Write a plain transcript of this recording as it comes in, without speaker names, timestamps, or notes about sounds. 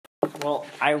Well,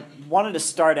 I wanted to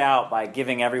start out by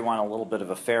giving everyone a little bit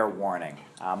of a fair warning.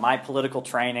 My political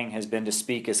training has been to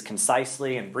speak as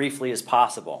concisely and briefly as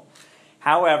possible.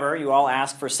 However, you all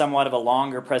asked for somewhat of a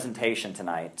longer presentation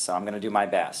tonight, so I'm going to do my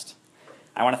best.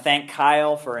 I want to thank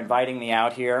Kyle for inviting me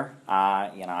out here.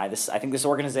 I think this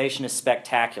organization is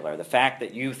spectacular. The fact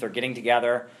that youth are getting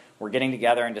together, we're getting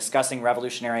together and discussing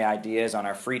revolutionary ideas on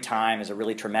our free time is a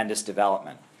really tremendous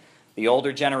development. The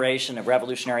older generation of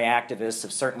revolutionary activists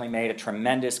have certainly made a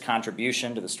tremendous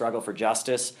contribution to the struggle for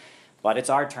justice, but it's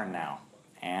our turn now.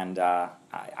 And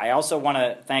I also want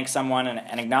to thank someone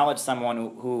and acknowledge someone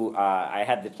who I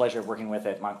had the pleasure of working with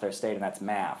at Montclair State, and that's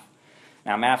Maff.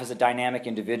 Now, Maff is a dynamic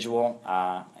individual.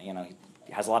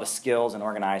 He has a lot of skills in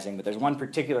organizing, but there's one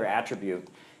particular attribute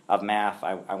of Maff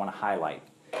I want to highlight.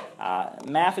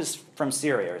 Maff is from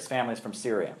Syria. His family is from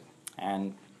Syria.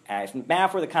 And if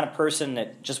Maff were the kind of person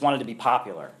that just wanted to be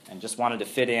popular and just wanted to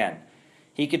fit in,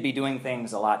 he could be doing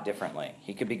things a lot differently.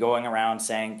 He could be going around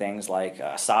saying things like,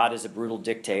 Assad is a brutal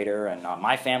dictator and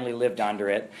my family lived under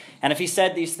it. And if he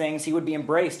said these things, he would be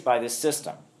embraced by this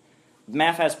system.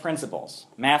 Maff has principles.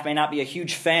 Maff may not be a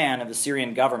huge fan of the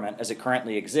Syrian government as it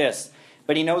currently exists,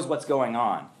 but he knows what's going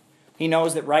on. He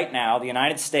knows that right now the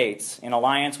United States, in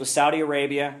alliance with Saudi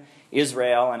Arabia,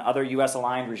 Israel, and other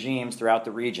U.S.-aligned regimes throughout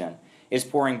the region, is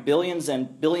pouring billions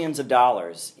and billions of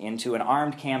dollars into an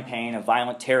armed campaign of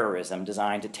violent terrorism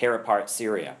designed to tear apart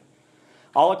Syria.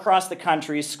 All across the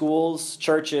country, schools,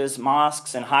 churches,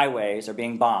 mosques, and highways are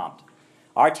being bombed.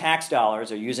 Our tax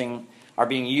dollars are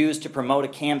being used to promote a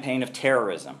campaign of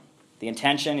terrorism. The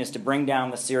intention is to bring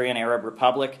down the Syrian Arab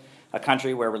Republic, a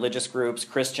country where religious groups,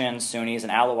 Christians, Sunnis,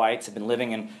 and Alawites have been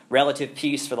living in relative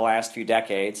peace for the last few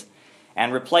decades,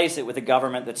 and replace it with a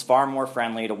government that's far more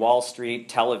friendly to Wall Street,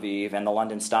 Tel Aviv, and the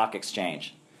London Stock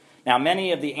Exchange. Now,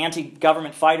 many of the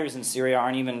anti-government fighters in Syria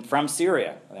aren't even from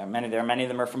Syria. Many of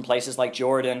them are from places like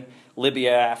Jordan,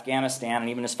 Libya, Afghanistan, and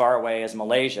even as far away as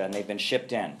Malaysia, and they've been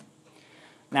shipped in.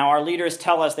 Now, our leaders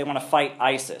tell us they want to fight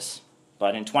ISIS,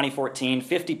 but in 2014,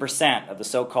 50% of the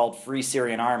so-called Free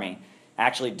Syrian Army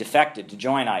actually defected to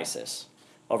join ISIS.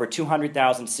 Over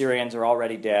 200,000 Syrians are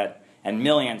already dead, and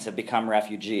millions have become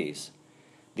refugees.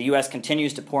 The U.S.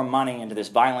 continues to pour money into this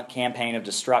violent campaign of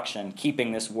destruction,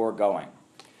 keeping this war going.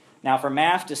 Now, for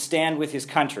Maff to stand with his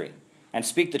country and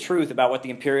speak the truth about what the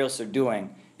imperialists are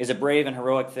doing is a brave and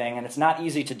heroic thing, and it's not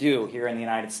easy to do here in the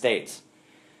United States.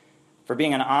 For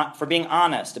being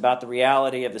honest about the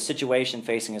reality of the situation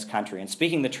facing his country and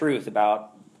speaking the truth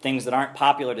about things that aren't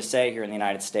popular to say here in the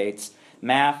United States,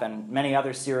 Maff and many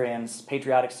other Syrians,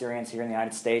 patriotic Syrians here in the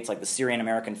United States, like the Syrian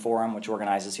American Forum, which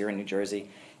organizes here in New Jersey,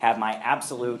 have my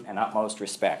absolute and utmost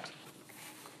respect.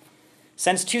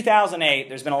 Since 2008,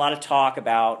 there's been a lot of talk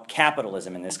about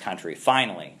capitalism in this country,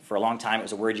 finally. For a long time, it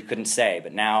was a word you couldn't say,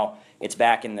 but now it's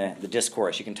back in the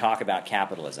discourse. You can talk about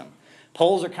capitalism.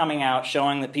 Polls are coming out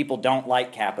showing that people don't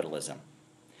like capitalism.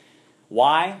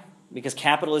 Why? Because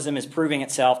capitalism is proving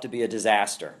itself to be a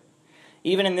disaster.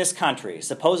 Even in this country,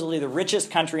 supposedly the richest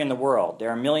country in the world,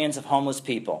 there are millions of homeless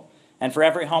people. And for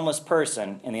every homeless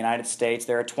person in the United States,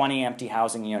 there are 20 empty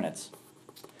housing units.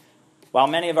 While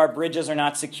many of our bridges are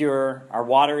not secure, our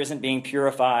water isn't being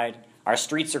purified, our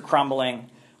streets are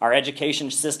crumbling, our education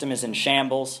system is in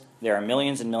shambles, there are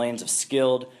millions and millions of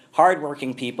skilled,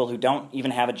 hardworking people who don't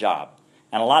even have a job.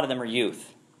 And a lot of them are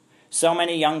youth. So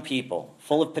many young people,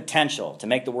 full of potential to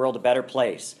make the world a better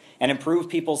place and improve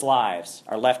people's lives,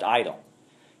 are left idle.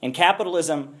 In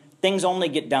capitalism, things only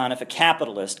get done if a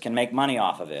capitalist can make money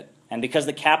off of it. And because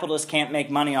the capitalist can't make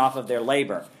money off of their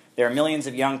labor, there are millions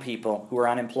of young people who are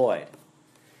unemployed.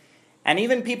 And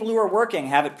even people who are working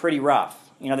have it pretty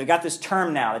rough. They've got this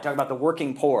term now, they talk about the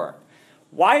working poor.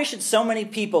 Why should so many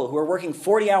people who are working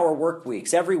 40-hour work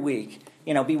weeks every week,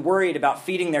 be worried about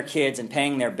feeding their kids and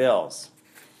paying their bills?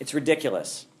 It's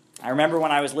ridiculous. I remember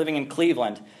when I was living in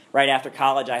Cleveland, right after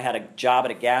college, I had a job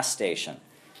at a gas station.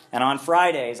 And on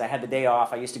Fridays, I had the day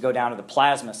off. I used to go down to the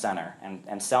plasma center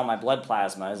and sell my blood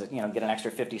plasma, get an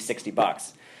extra $50,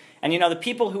 $60. And the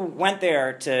people who went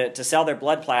there to sell their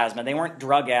blood plasma, they weren't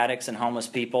drug addicts and homeless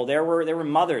people. There were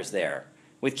mothers there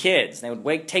with kids. They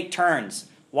would take turns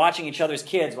watching each other's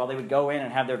kids while they would go in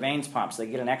and have their veins pumped. So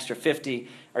they'd get an extra $50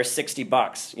 or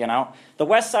 $60, The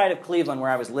west side of Cleveland where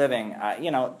I was living,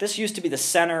 this used to be the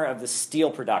center of the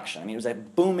steel production. It was a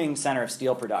booming center of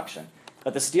steel production.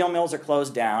 But the steel mills are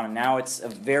closed down, and now it's a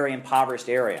very impoverished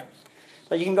area.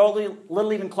 But you can go a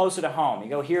little even closer to home. You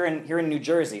go here in New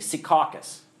Jersey,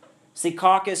 Secaucus.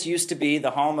 Secaucus used to be the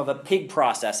home of a pig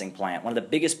processing plant, one of the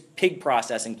biggest pig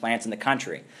processing plants in the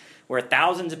country, where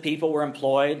thousands of people were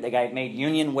employed. They made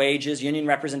union wages, union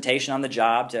representation on the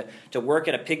job to work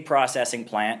at a pig processing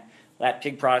plant. That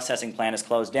pig processing plant is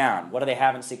closed down. What do they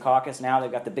have in Secaucus now?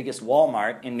 They've got the biggest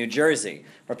Walmart in New Jersey,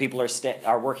 where people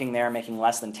are working there making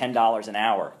less than $10 an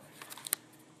hour.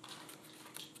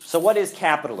 So what is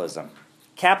capitalism?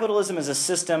 Capitalism is a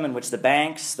system in which the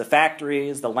banks, the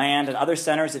factories, the land, and other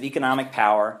centers of economic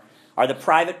power are the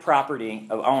private property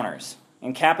of owners.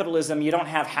 In capitalism, you don't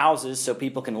have houses so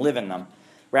people can live in them.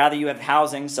 Rather, you have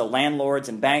housing so landlords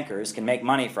and bankers can make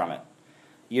money from it.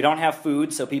 You don't have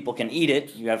food so people can eat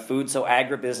it. You have food so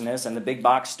agribusiness and the big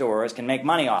box stores can make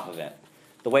money off of it.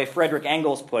 The way Frederick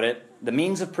Engels put it, the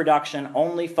means of production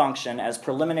only function as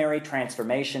preliminary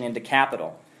transformation into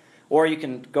capital. Or you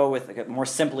can go with more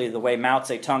simply the way Mao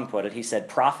Zedong put it. He said,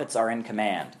 profits are in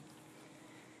command.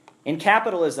 In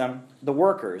capitalism, the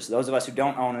workers, those of us who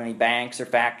don't own any banks or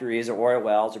factories or oil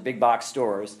wells or big box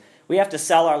stores, we have to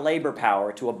sell our labor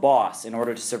power to a boss in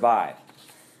order to survive.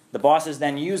 The bosses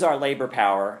then use our labor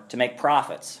power to make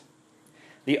profits.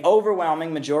 The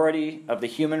overwhelming majority of the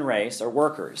human race are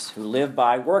workers who live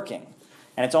by working.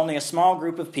 And it's only a small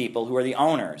group of people who are the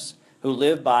owners, who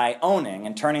live by owning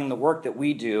and turning the work that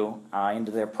we do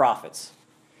into their profits.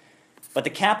 But the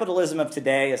capitalism of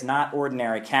today is not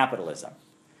ordinary capitalism.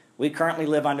 We currently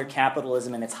live under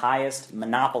capitalism in its highest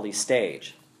monopoly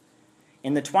stage.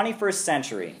 In the 21st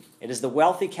century, it is the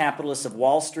wealthy capitalists of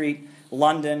Wall Street,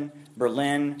 London,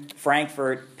 Berlin,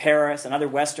 Frankfurt, Paris, and other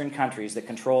Western countries that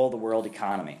control the world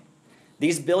economy.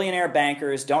 These billionaire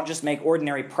bankers don't just make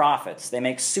ordinary profits, they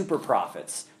make super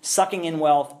profits, sucking in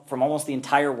wealth from almost the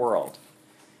entire world.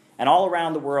 And all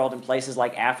around the world, in places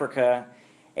like Africa,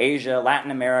 Asia,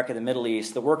 Latin America, the Middle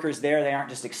East, the workers there, they aren't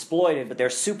just exploited, but they're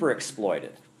super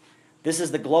exploited. This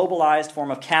is the globalized form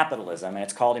of capitalism, and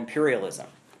it's called imperialism.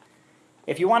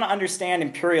 If you want to understand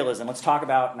imperialism, let's talk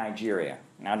about Nigeria.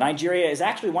 Now, Nigeria is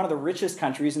actually one of the richest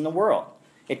countries in the world.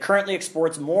 It currently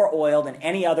exports more oil than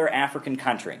any other African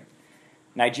country.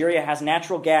 Nigeria has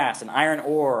natural gas and iron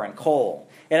ore and coal.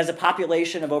 It has a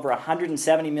population of over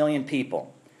 170 million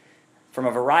people from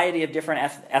a variety of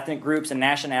different ethnic groups and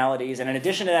nationalities. And in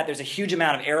addition to that, there's a huge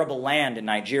amount of arable land in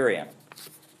Nigeria.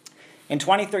 In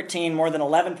 2013, more than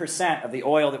 11% of the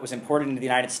oil that was imported into the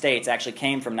United States actually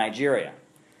came from Nigeria.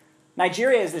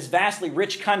 Nigeria is this vastly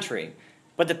rich country,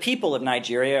 but the people of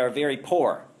Nigeria are very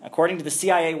poor. According to the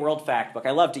CIA World Factbook,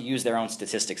 I love to use their own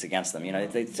statistics against them. You know,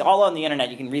 it's all on the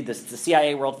internet. You can read this. It's the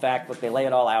CIA World Factbook. They lay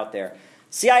it all out there.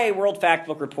 CIA World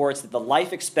Factbook reports that the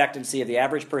life expectancy of the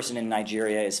average person in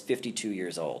Nigeria is 52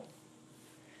 years old.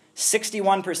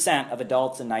 61% of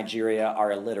adults in Nigeria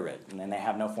are illiterate, and they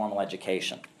have no formal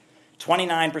education.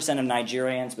 29% of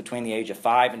Nigerians between the age of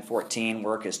 5 and 14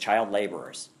 work as child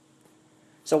laborers.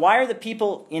 So why are the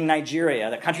people in Nigeria,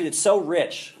 the country that's so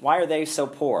rich, why are they so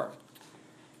poor?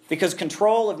 Because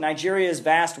control of Nigeria's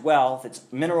vast wealth, its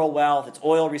mineral wealth, its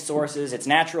oil resources, its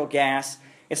natural gas,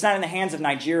 it's not in the hands of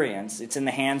Nigerians, it's in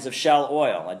the hands of Shell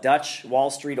Oil, a Dutch Wall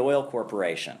Street oil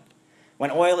corporation.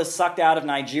 When oil is sucked out of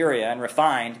Nigeria and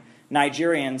refined,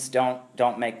 Nigerians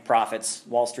don't make profits,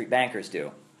 Wall Street bankers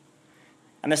do.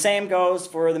 And the same goes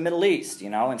for the Middle East.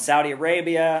 You know, in Saudi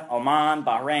Arabia, Oman,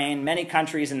 Bahrain, many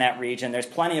countries in that region, there's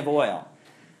plenty of oil.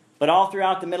 But all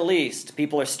throughout the Middle East,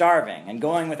 people are starving and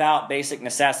going without basic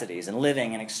necessities and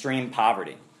living in extreme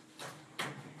poverty.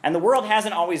 And the world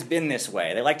hasn't always been this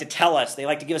way. They like to tell us, they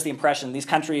like to give us the impression these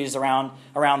countries around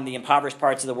the impoverished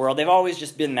parts of the world, they've always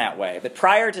just been that way. But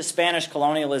prior to Spanish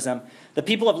colonialism, the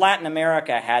people of Latin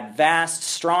America had vast,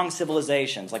 strong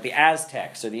civilizations like the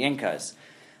Aztecs or the Incas.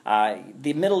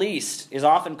 The Middle East is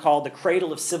often called the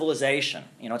cradle of civilization.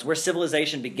 You know, it's where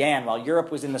civilization began. While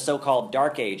Europe was in the so-called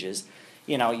Dark Ages,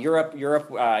 you know, Europe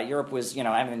was, you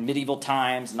know, having medieval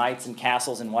times, knights and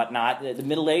castles and whatnot. The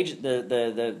Middle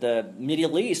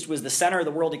East was the center of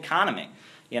the world economy.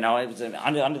 You know, it was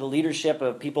under the leadership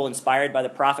of people inspired by the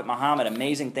Prophet Muhammad.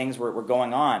 Amazing things were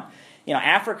going on. You know,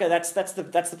 Africa, that's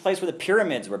the place where the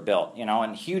pyramids were built. You know,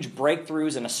 and huge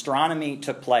breakthroughs in astronomy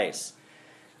took place.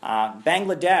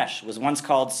 Bangladesh was once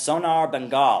called Sonar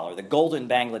Bengal, or the Golden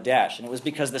Bangladesh, and it was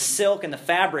because the silk and the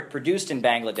fabric produced in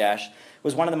Bangladesh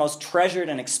was one of the most treasured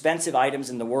and expensive items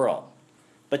in the world.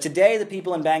 But today, the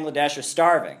people in Bangladesh are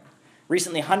starving.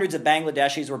 Recently, hundreds of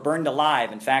Bangladeshis were burned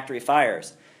alive in factory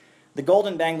fires. The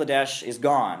Golden Bangladesh is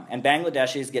gone, and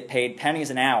Bangladeshis get paid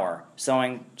pennies an hour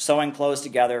sewing clothes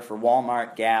together for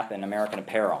Walmart, Gap, and American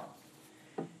Apparel.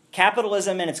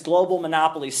 Capitalism in its global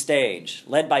monopoly stage,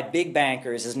 led by big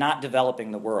bankers, is not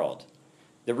developing the world.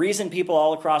 The reason people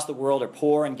all across the world are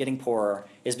poor and getting poorer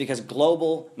is because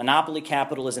global monopoly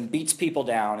capitalism beats people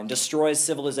down and destroys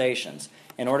civilizations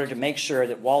in order to make sure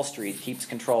that Wall Street keeps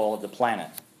control of the planet.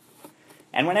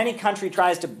 And when any country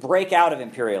tries to break out of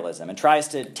imperialism and tries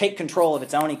to take control of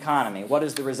its own economy, what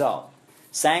is the result?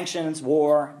 Sanctions,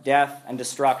 war, death, and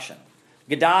destruction.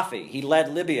 Gaddafi, he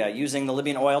led Libya using the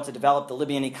Libyan oil to develop the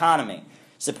Libyan economy,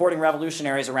 supporting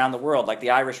revolutionaries around the world, like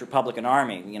the Irish Republican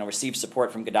Army, received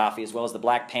support from Gaddafi, as well as the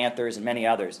Black Panthers and many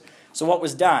others. So what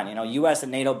was done? U.S.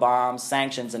 and NATO bombs,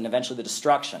 sanctions, and eventually the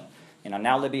destruction.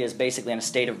 Now Libya is basically in a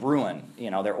state of ruin.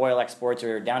 Their oil exports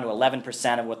are down to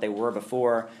 11% of what they were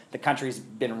before. The country's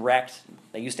been wrecked.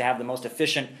 They used to have the most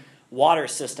efficient water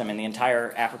system in the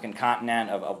entire African continent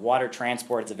of water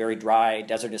transport. It's a very dry,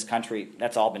 desertous country.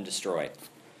 That's all been destroyed.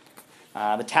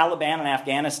 The Taliban in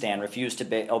Afghanistan refused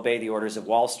to obey the orders of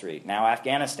Wall Street. Now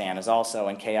Afghanistan is also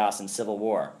in chaos and civil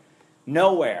war.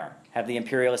 Nowhere have the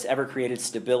imperialists ever created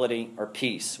stability or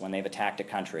peace when they've attacked a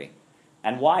country.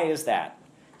 And why is that?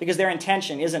 Because their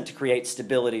intention isn't to create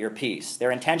stability or peace.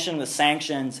 Their intention with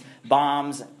sanctions,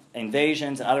 bombs,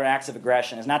 invasions, and other acts of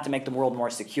aggression is not to make the world more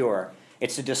secure.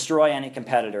 It's to destroy any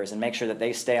competitors and make sure that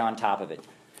they stay on top of it.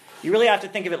 You really have to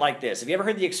think of it like this. Have you ever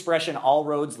heard the expression, all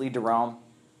roads lead to Rome?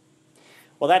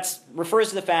 Well, that refers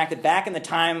to the fact that back in the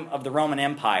time of the Roman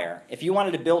Empire, if you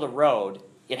wanted to build a road,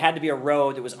 it had to be a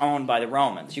road that was owned by the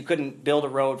Romans. You couldn't build a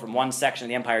road from one section of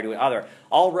the empire to another.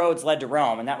 All roads led to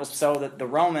Rome, and that was so that the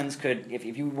Romans could, if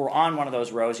you were on one of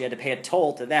those roads, you had to pay a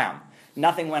toll to them.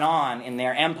 Nothing went on in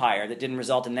their empire that didn't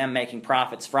result in them making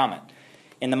profits from it.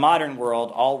 In the modern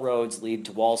world, all roads lead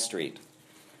to Wall Street.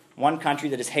 One country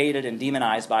that is hated and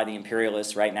demonized by the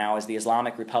imperialists right now is the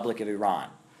Islamic Republic of Iran.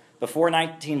 Before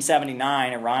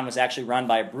 1979, Iran was actually run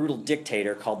by a brutal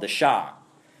dictator called the Shah.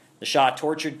 The Shah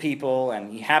tortured people,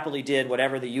 and he happily did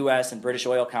whatever the U.S. and British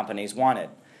oil companies wanted.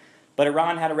 But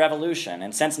Iran had a revolution,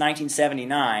 and since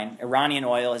 1979, Iranian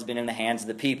oil has been in the hands of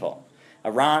the people.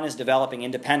 Iran is developing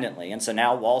independently, and so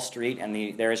now Wall Street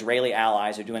and their Israeli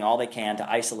allies are doing all they can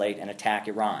to isolate and attack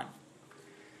Iran.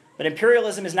 But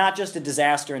imperialism is not just a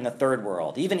disaster in the third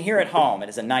world. Even here at home, it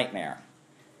is a nightmare.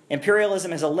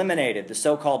 Imperialism has eliminated the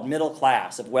so-called middle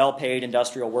class of well-paid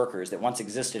industrial workers that once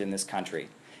existed in this country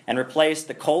and replaced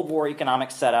the Cold War economic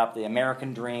setup, the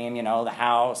American dream, the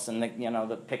house and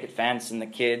the picket fence and the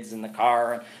kids and the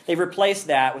car. They've replaced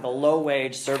that with a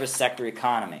low-wage service sector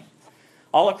economy.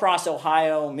 All across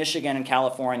Ohio, Michigan, and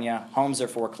California, homes are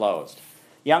foreclosed.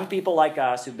 Young people like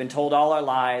us who've been told all our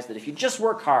lives that if you just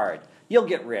work hard, you'll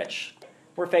get rich.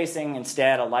 We're facing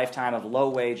instead a lifetime of low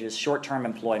wages, short-term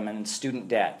employment, and student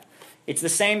debt. It's the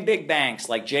same big banks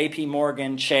like J.P.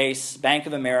 Morgan, Chase, Bank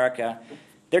of America.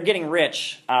 They're getting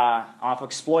rich off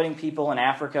exploiting people in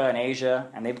Africa and Asia,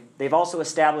 and they've also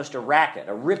established a racket,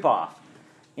 a rip-off,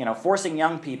 forcing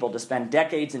young people to spend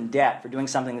decades in debt for doing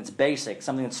something that's basic,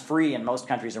 something that's free in most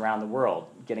countries around the world,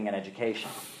 getting an education.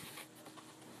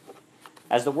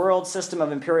 As the world system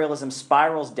of imperialism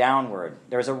spirals downward,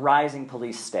 there's a rising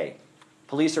police state.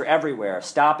 Police are everywhere,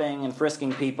 stopping and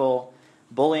frisking people,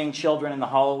 bullying children in the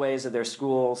hallways of their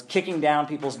schools, kicking down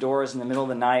people's doors in the middle of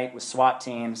the night with SWAT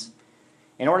teams.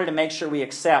 In order to make sure we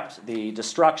accept the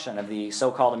destruction of the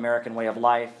so-called American way of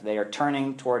life, they are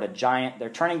turning toward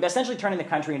essentially turning the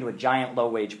country into a giant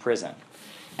low-wage prison.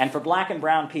 And for black and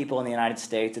brown people in the United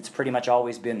States, it's pretty much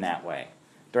always been that way.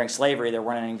 During slavery, there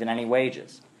weren't even any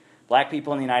wages. Black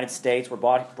people in the United States were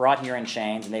brought here in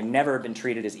chains, and they've never been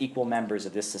treated as equal members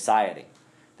of this society.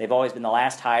 They've always been the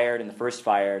last hired and the first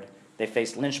fired. They've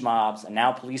faced lynch mobs, and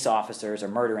now police officers are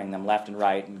murdering them left and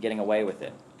right and getting away with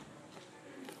it.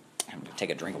 I'm going to take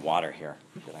a drink of water here.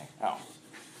 Should I? Oh.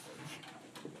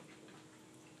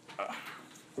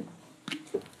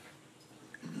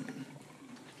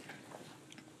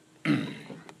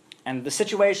 And the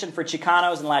situation for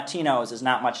Chicanos and Latinos is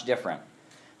not much different.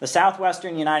 The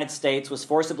southwestern United States was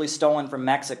forcibly stolen from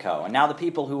Mexico, and now the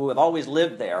people who have always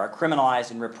lived there are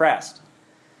criminalized and repressed.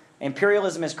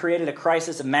 Imperialism has created a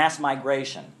crisis of mass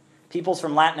migration. Peoples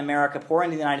from Latin America pour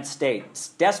into the United States,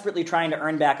 desperately trying to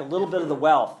earn back a little bit of the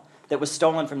wealth that was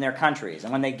stolen from their countries.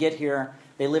 And when they get here,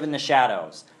 they live in the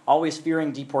shadows, always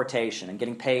fearing deportation and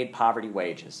getting paid poverty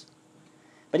wages.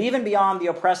 But even beyond the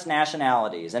oppressed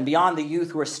nationalities and beyond the youth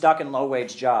who are stuck in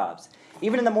low-wage jobs,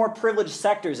 even in the more privileged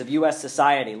sectors of U.S.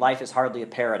 society, life is hardly a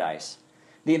paradise.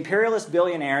 The imperialist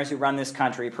billionaires who run this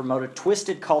country promote a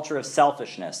twisted culture of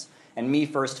selfishness and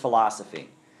me-first philosophy.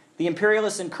 The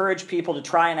imperialists encourage people to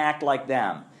try and act like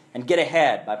them and get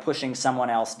ahead by pushing someone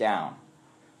else down.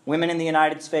 Women in the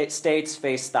United States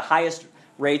face the highest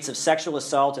rates of sexual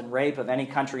assault and rape of any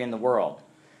country in the world.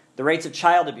 The rates of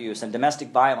child abuse and domestic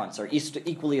violence are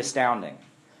equally astounding.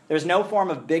 There's no form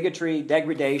of bigotry,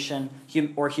 degradation,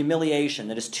 or humiliation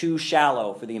that is too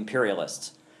shallow for the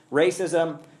imperialists.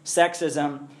 Racism,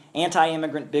 sexism,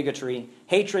 anti-immigrant bigotry,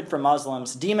 hatred for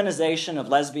Muslims, demonization of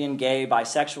lesbian, gay,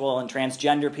 bisexual, and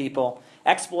transgender people,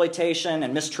 exploitation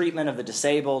and mistreatment of the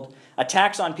disabled,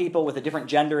 attacks on people with a different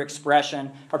gender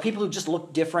expression, or people who just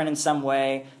look different in some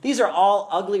way. These are all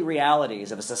ugly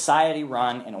realities of a society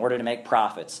run in order to make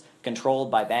profits, controlled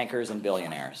by bankers and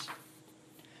billionaires.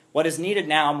 What is needed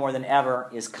now more than ever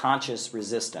is conscious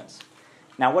resistance.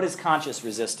 Now, what is conscious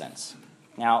resistance?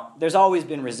 Now, there's always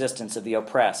been resistance of the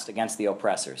oppressed against the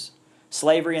oppressors.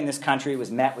 Slavery in this country was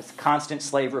met with constant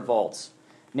slave revolts.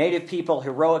 Native people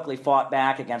heroically fought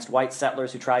back against white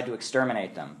settlers who tried to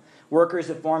exterminate them. Workers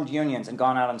have formed unions and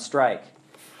gone out on strike.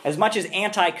 As much as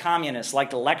anti-communists like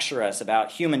to lecture us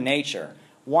about human nature,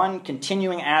 one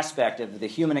continuing aspect of the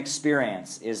human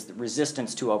experience is the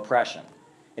resistance to oppression.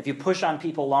 If you push on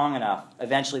people long enough,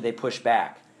 eventually they push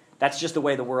back. That's just the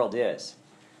way the world is.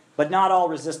 But not all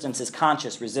resistance is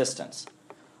conscious resistance.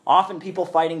 Often people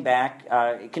fighting back,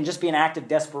 it can just be an act of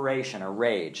desperation or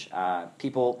rage.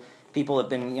 People have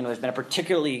been, there's been a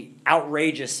particularly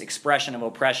outrageous expression of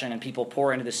oppression and people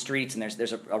pour into the streets and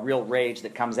there's a real rage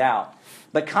that comes out.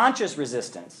 But conscious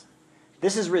resistance,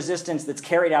 this is resistance that's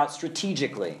carried out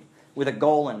strategically with a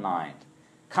goal in mind.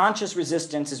 Conscious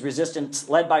resistance is resistance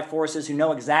led by forces who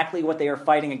know exactly what they are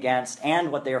fighting against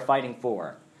and what they are fighting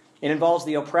for. It involves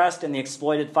the oppressed and the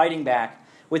exploited fighting back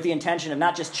with the intention of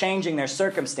not just changing their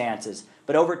circumstances,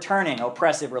 but overturning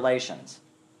oppressive relations.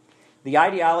 The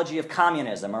ideology of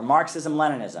communism, or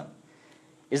Marxism-Leninism,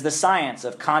 is the science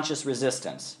of conscious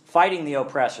resistance, fighting the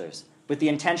oppressors with the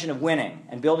intention of winning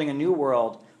and building a new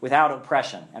world without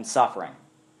oppression and suffering.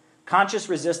 Conscious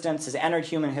resistance has entered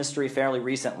human history fairly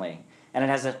recently, and it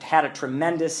has had a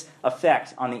tremendous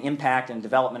effect on the impact and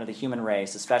development of the human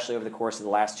race, especially over the course of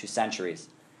the last 2 centuries.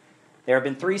 There have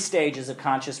been 3 stages of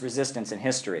conscious resistance in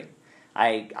history.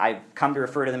 I've come to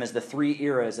refer to them as the 3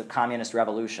 eras of communist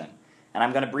revolution. And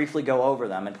I'm going to briefly go over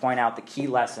them and point out the key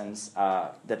lessons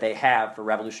that they have for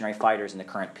revolutionary fighters in the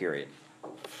current period.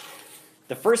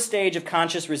 The first stage of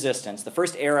conscious resistance, the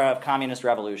first era of communist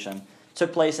revolution,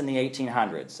 took place in the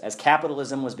 1800s, as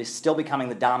capitalism was still becoming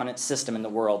the dominant system in the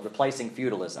world, replacing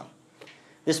feudalism.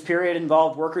 This period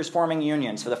involved workers forming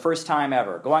unions for the first time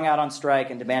ever, going out on strike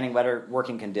and demanding better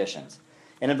working conditions.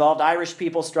 It involved Irish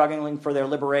people struggling for their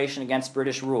liberation against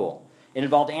British rule. It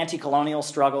involved anti-colonial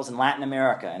struggles in Latin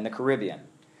America and the Caribbean.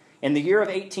 In the year of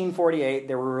 1848,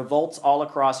 there were revolts all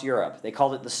across Europe. They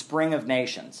called it the Spring of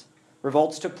Nations.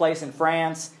 Revolts took place in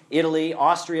France, Italy,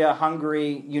 Austria,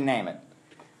 Hungary, you name it.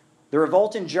 The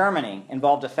revolt in Germany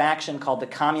involved a faction called the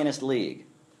Communist League.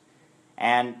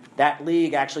 And that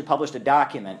league actually published a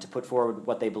document to put forward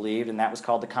what they believed, and that was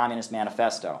called the Communist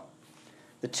Manifesto.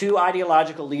 The 2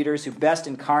 ideological leaders who best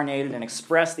incarnated and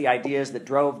expressed the ideas that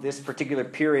drove this particular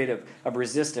period of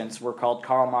resistance were called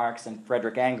Karl Marx and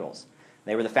Friedrich Engels.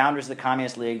 They were the founders of the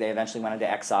Communist League. They eventually went into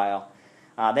exile.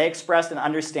 They expressed an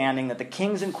understanding that the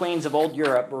kings and queens of old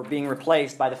Europe were being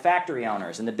replaced by the factory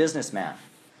owners and the businessmen.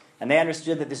 And they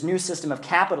understood that this new system of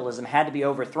capitalism had to be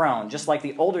overthrown, just like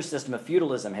the older system of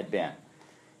feudalism had been.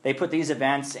 They put these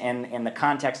events in the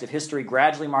context of history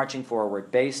gradually marching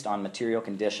forward based on material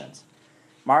conditions.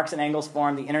 Marx and Engels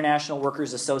formed the International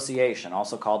Workers' Association,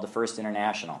 also called the First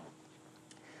International.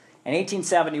 In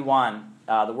 1871,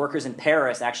 the workers in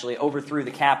Paris actually overthrew the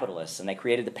capitalists, and they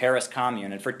created the Paris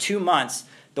Commune. And for 2 months,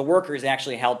 the workers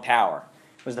actually held power.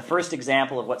 It was the first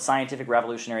example of what scientific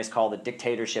revolutionaries call the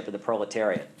dictatorship of the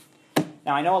proletariat.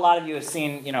 Now, I know a lot of you have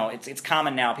seen, it's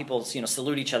common now, people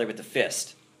salute each other with the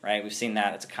fist, right? We've seen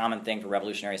that. It's a common thing for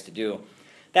revolutionaries to do.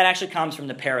 That actually comes from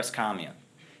the Paris Commune.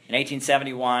 In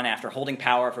 1871, after holding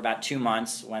power for about 2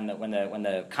 months, when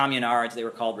the communards, they were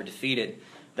called, were defeated,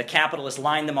 the capitalists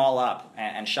lined them all up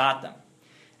and shot them.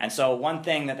 And so one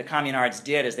thing that the communards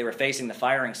did as they were facing the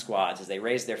firing squads is they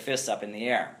raised their fists up in the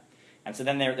air. And so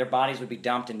then their bodies would be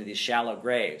dumped into these shallow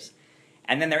graves.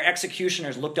 And then their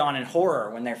executioners looked on in horror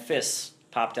when their fists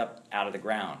popped up out of the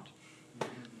ground.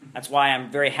 That's why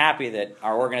I'm very happy that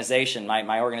our organization,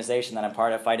 my organization that I'm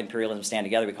part of, Fight Imperialism, Stand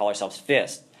Together, we call ourselves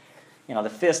FIST. The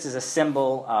fist is a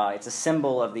symbol, it's a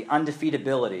symbol of the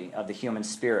undefeatability of the human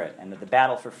spirit, and that the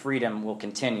battle for freedom will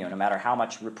continue no matter how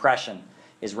much repression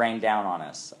is rained down on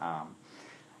us.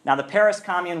 Now, the Paris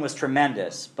Commune was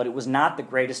tremendous, but it was not the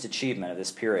greatest achievement of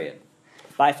this period.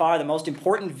 By far, the most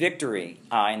important victory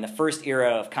in the first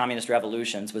era of communist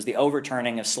revolutions was the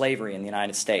overturning of slavery in the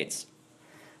United States.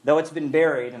 Though it's been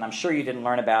buried, and I'm sure you didn't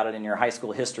learn about it in your high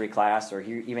school history class or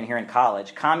even here in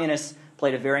college, communists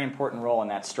played a very important role in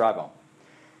that struggle.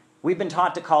 We've been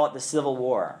taught to call it the Civil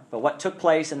War, but what took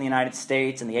place in the United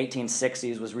States in the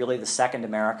 1860s was really the Second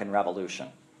American Revolution.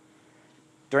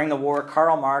 During the war,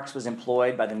 Karl Marx was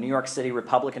employed by the New York City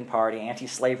Republican Party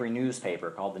anti-slavery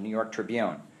newspaper called the New York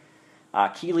Tribune.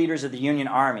 Key leaders of the Union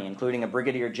Army, including a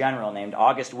brigadier general named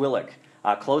August Willich,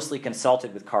 closely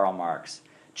consulted with Karl Marx.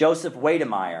 Joseph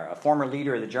Wedemeyer, a former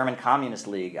leader of the German Communist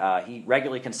League, he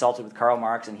regularly consulted with Karl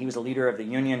Marx, and he was a leader of the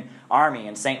Union Army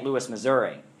in St. Louis,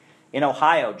 Missouri. In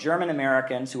Ohio, German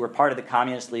Americans who were part of the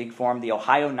Communist League formed the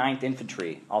Ohio 9th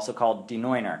Infantry, also called Die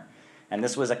Neuner. And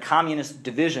this was a communist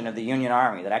division of the Union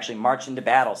Army that actually marched into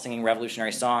battle singing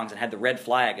revolutionary songs and had the red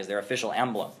flag as their official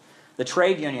emblem. The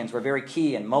trade unions were very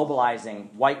key in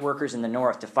mobilizing white workers in the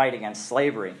North to fight against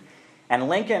slavery. And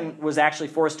Lincoln was actually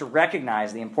forced to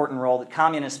recognize the important role that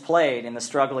communists played in the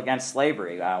struggle against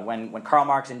slavery. When Karl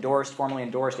Marx formally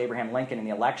endorsed Abraham Lincoln in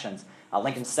the elections,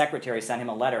 Lincoln's secretary sent him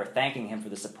a letter thanking him for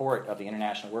the support of the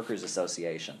International Workers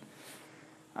Association.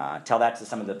 Tell that to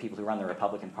some of the people who run the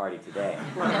Republican Party today.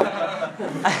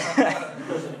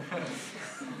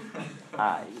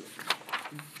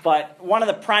 But one of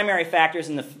the primary factors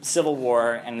in the Civil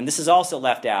War, and this is also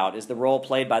left out, is the role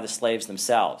played by the slaves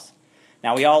themselves.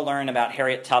 Now, we all learn about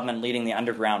Harriet Tubman leading the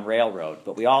Underground Railroad,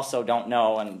 but we also don't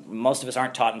know, and most of us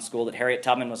aren't taught in school, that Harriet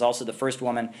Tubman was also the first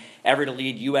woman ever to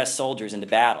lead U.S. soldiers into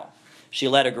battle. She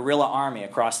led a guerrilla army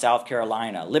across South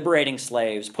Carolina, liberating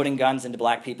slaves, putting guns into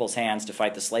black people's hands to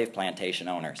fight the slave plantation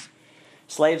owners.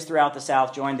 Slaves throughout the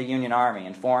South joined the Union Army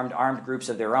and formed armed groups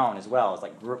of their own, as well as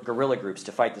like guerrilla groups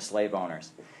to fight the slave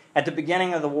owners. At the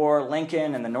beginning of the war,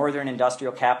 Lincoln and the northern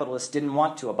industrial capitalists didn't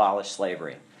want to abolish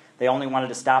slavery. They only wanted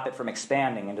to stop it from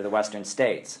expanding into the western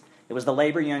states. It was the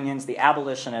labor unions, the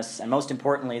abolitionists, and most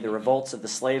importantly, the revolts of the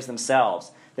slaves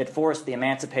themselves that forced the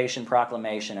Emancipation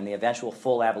Proclamation and the eventual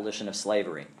full abolition of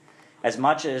slavery. As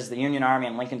much as the Union Army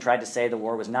and Lincoln tried to say the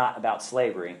war was not about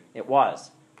slavery, it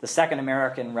was. The Second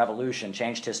American Revolution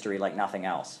changed history like nothing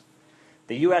else.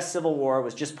 The U.S. Civil War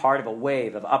was just part of a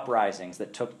wave of uprisings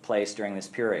that took place during this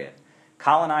period.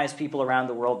 Colonized people around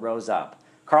the world rose up.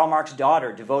 Karl Marx's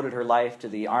daughter devoted her life to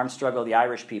the armed struggle of the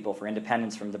Irish people for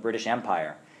independence from the British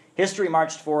Empire. History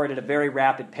marched forward at a very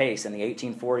rapid pace in the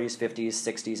 1840s, 50s,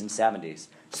 60s, and 70s.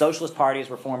 Socialist parties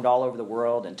were formed all over the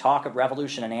world, and talk of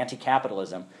revolution and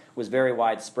anti-capitalism was very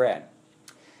widespread.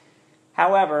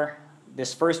 However,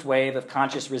 this first wave of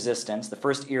conscious resistance, the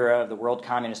first era of the world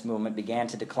communist movement, began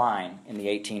to decline in the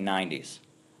 1890s.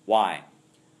 Why?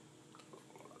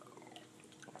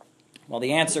 Well,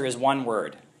 the answer is one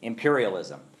word: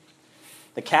 imperialism.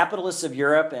 The capitalists of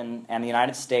Europe and the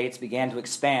United States began to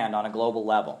expand on a global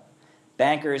level.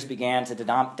 Bankers began to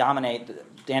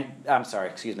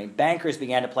Bankers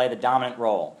began to play the dominant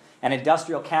role, and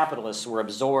industrial capitalists were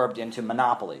absorbed into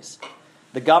monopolies.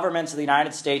 The governments of the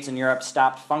United States and Europe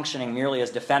stopped functioning merely as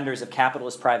defenders of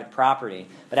capitalist private property,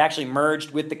 but actually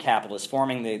merged with the capitalists,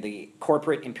 forming the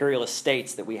corporate imperialist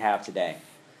states that we have today.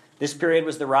 This period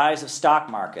was the rise of stock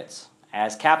markets.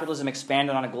 As capitalism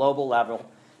expanded on a global level,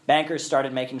 bankers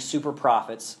started making super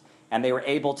profits, and they were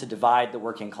able to divide the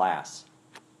working class.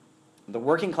 The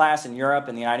working class in Europe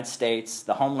and the United States,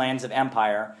 the homelands of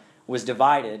empire, was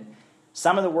divided.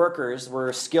 Some of the workers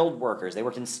were skilled workers. They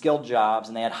worked in skilled jobs,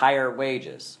 and they had higher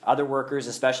wages. Other workers,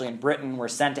 especially in Britain, were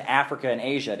sent to Africa and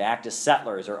Asia to act as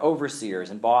settlers or overseers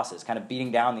and bosses, kind of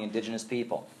beating down the indigenous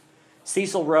people.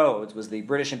 Cecil Rhodes was the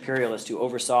British imperialist who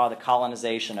oversaw the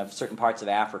colonization of certain parts of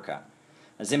Africa.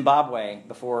 Zimbabwe,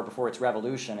 before its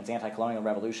revolution, its anti-colonial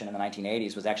revolution in the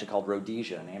 1980s, was actually called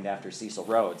Rhodesia, named after Cecil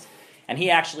Rhodes. And he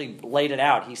actually laid it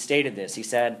out. He stated this. He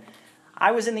said,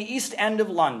 "I was in the East End of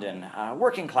London, a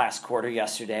working-class quarter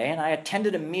yesterday, and I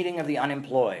attended a meeting of the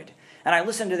unemployed. And I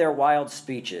listened to their wild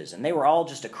speeches, and they were all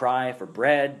just a cry for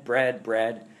bread, bread,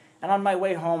 bread. And on my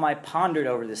way home, I pondered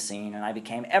over the scene, and I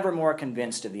became ever more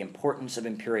convinced of the importance of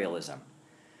imperialism.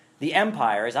 The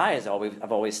empire, as I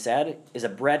have always said, is a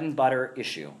bread-and-butter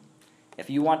issue. If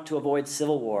you want to avoid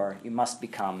civil war, you must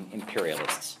become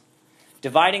imperialists."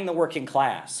 Dividing the working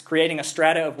class, creating a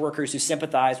strata of workers who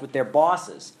sympathized with their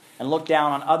bosses and looked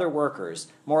down on other workers,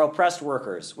 more oppressed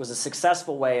workers, was a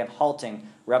successful way of halting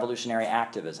revolutionary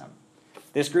activism.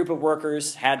 This group of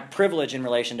workers had privilege in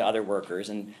relation to other workers,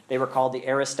 and they were called the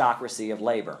aristocracy of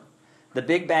labor. The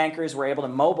big bankers were able to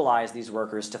mobilize these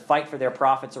workers to fight for their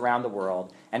profits around the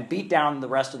world and beat down the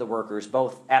rest of the workers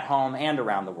both at home and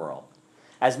around the world.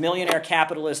 As millionaire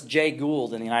capitalist Jay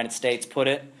Gould in the United States put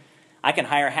it, "I can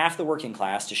hire half the working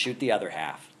class to shoot the other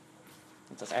half."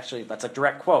 That's a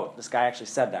direct quote. This guy actually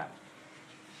said that.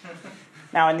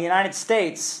 Now, in the United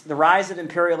States, the rise of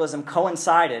imperialism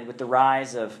coincided with the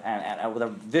rise of, with a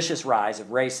vicious rise of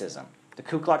racism. The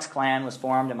Ku Klux Klan was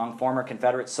formed among former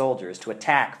Confederate soldiers to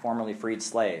attack formerly freed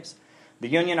slaves. The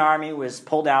Union Army was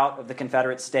pulled out of the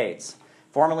Confederate States.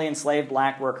 Formerly enslaved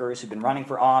black workers who'd been running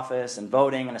for office and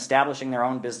voting and establishing their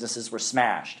own businesses were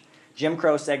smashed. Jim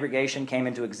Crow segregation came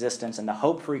into existence, and the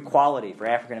hope for equality for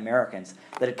African Americans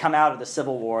that had come out of the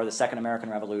Civil War, the Second American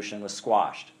Revolution, was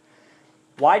squashed.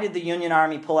 Why did the Union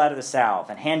Army pull out of the South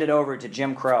and hand it over to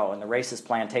Jim Crow and the racist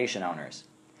plantation owners?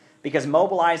 Because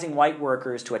mobilizing white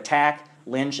workers to attack,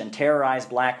 lynch, and terrorize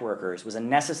black workers was a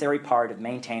necessary part of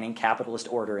maintaining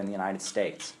capitalist order in the United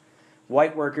States.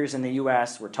 White workers in the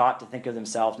U.S. were taught to think of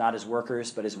themselves not as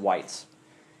workers, but as whites.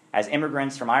 As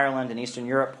immigrants from Ireland and Eastern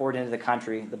Europe poured into the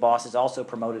country, the bosses also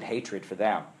promoted hatred for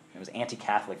them. It was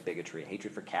anti-Catholic bigotry,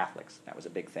 hatred for Catholics. That was a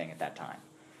big thing at that time.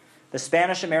 The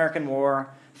Spanish-American War,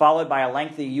 followed by a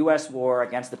lengthy U.S. war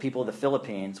against the people of the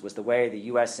Philippines, was the way the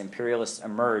U.S. imperialists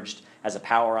emerged as a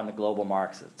power on the global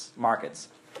markets.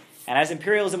 And as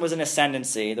imperialism was in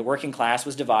ascendancy, the working class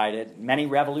was divided. Many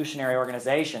revolutionary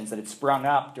organizations that had sprung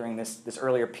up during this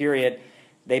earlier period,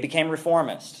 they became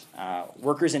reformist.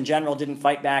 Workers in general didn't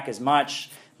fight back as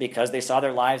much because they saw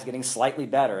their lives getting slightly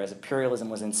better as imperialism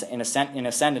was in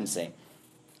ascendancy.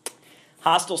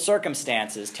 Hostile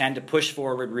circumstances tend to push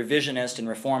forward revisionist and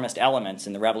reformist elements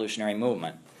in the revolutionary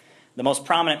movement. The most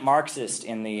prominent Marxist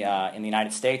in the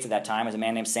United States at that time was a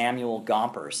man named Samuel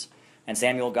Gompers. And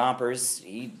Samuel Gompers,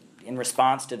 he, in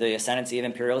response to the ascendancy of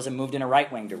imperialism, moved in a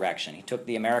right-wing direction. He took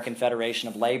the American Federation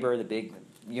of Labor, the big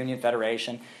union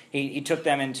federation, he took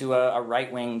them into a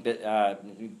right-wing,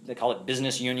 they call it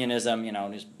business unionism, you know,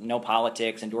 there's no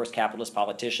politics, endorse capitalist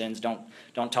politicians,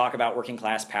 don't talk about working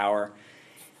class power.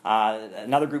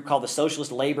 Another group called the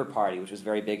Socialist Labor Party, which was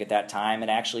very big at that time, and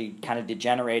actually kind of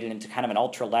degenerated into kind of an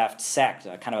ultra-left sect,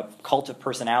 kind of a cult of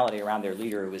personality around their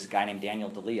leader, who was a guy named Daniel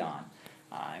DeLeon.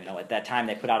 At that time,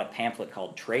 they put out a pamphlet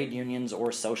called Trade Unions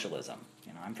or Socialism.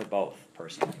 I'm for both,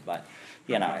 personally, but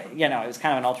it was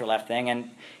kind of an ultra-left thing.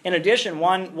 And in addition,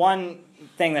 one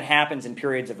thing that happens in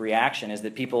periods of reaction is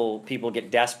that people get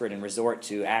desperate and resort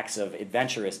to acts of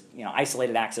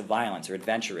isolated acts of violence or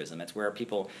adventurism. It's where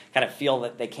people kind of feel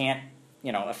that they can't,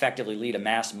 effectively lead a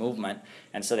mass movement,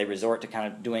 and so they resort to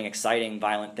kind of doing exciting,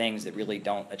 violent things that really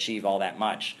don't achieve all that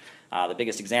much. The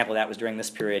biggest example of that was during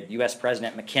this period. U.S.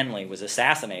 President McKinley was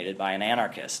assassinated by an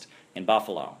anarchist in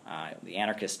Buffalo. The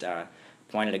anarchist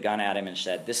pointed a gun at him and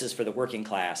said, "This is for the working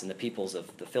class and the peoples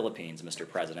of the Philippines, Mr.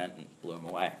 President," and blew him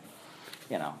away.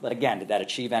 But again, did that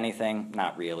achieve anything?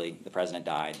 Not really. The president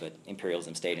died, but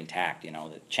imperialism stayed intact.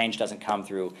 The change doesn't come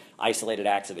through isolated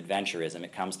acts of adventurism.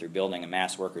 It comes through building a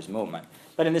mass workers' movement.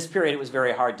 But in this period, it was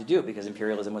very hard to do because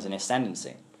imperialism was in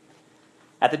ascendancy.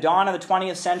 At the dawn of the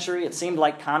 20th century, it seemed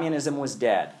like communism was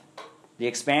dead. The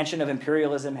expansion of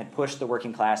imperialism had pushed the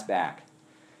working class back.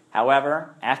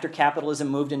 However, after capitalism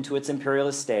moved into its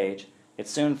imperialist stage, it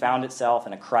soon found itself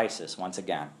in a crisis once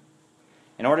again.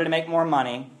 In order to make more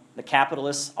money, the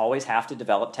capitalists always have to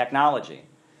develop technology.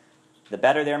 The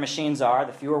better their machines are,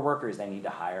 the fewer workers they need to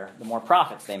hire, the more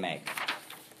profits they make.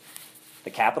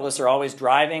 The capitalists are always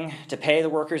driving to pay the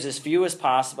workers as few as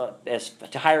possible,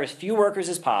 to hire as few workers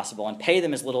as possible and pay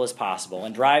them as little as possible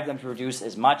and drive them to produce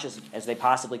as much as they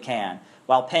possibly can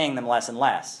while paying them less and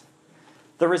less.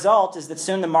 The result is that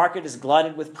soon the market is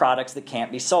glutted with products that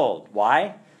can't be sold.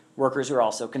 Why? Workers are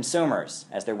also consumers.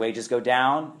 As their wages go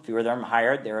down, fewer of them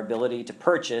hired, their ability to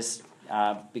purchase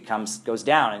goes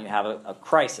down, and you have a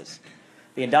crisis.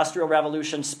 The Industrial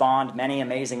Revolution spawned many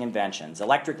amazing inventions: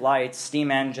 electric lights,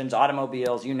 steam engines,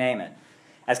 automobiles, you name it.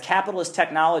 As capitalist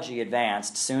technology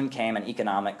advanced, soon came an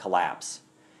economic collapse.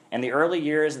 In the early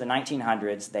years of the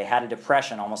 1900s, they had a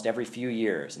depression almost every few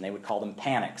years, and they would call them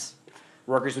panics.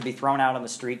 Workers would be thrown out on the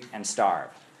street and starve.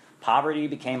 Poverty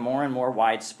became more and more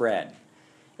widespread.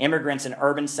 Immigrants in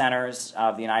urban centers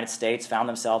of the United States found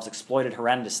themselves exploited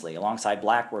horrendously alongside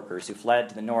black workers who fled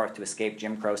to the north to escape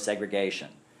Jim Crow segregation.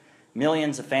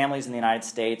 Millions of families in the United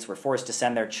States were forced to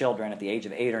send their children at the age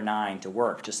of 8 or 9 to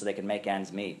work just so they could make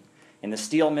ends meet. In the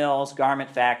steel mills,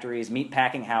 garment factories, meat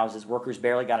packing houses, workers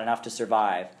barely got enough to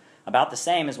survive, about the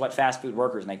same as what fast food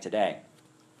workers make today.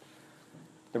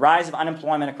 The rise of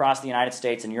unemployment across the United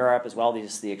States and Europe, as well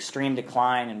as the extreme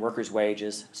decline in workers'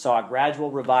 wages, saw a gradual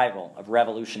revival of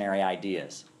revolutionary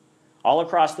ideas. All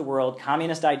across the world,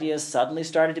 communist ideas suddenly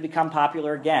started to become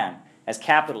popular again as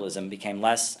capitalism became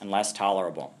less and less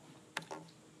tolerable.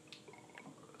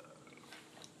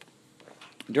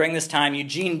 During this time,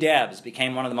 Eugene Debs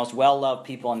became one of the most well-loved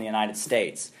people in the United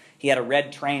States. He had a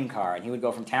red train car, and he would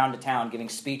go from town to town giving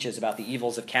speeches about the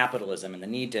evils of capitalism and the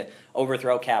need to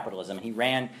overthrow capitalism. He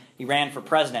ran for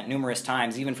president numerous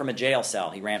times, even from a jail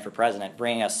cell. He ran for president,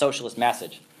 bringing a socialist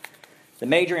message. The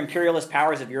major imperialist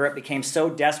powers of Europe became so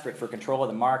desperate for control of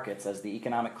the markets as the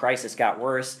economic crisis got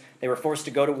worse, they were forced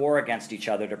to go to war against each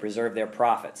other to preserve their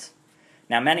profits.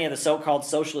 Now, many of the so-called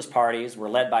socialist parties were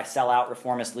led by sellout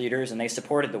reformist leaders, and they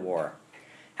supported the war.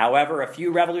 However, a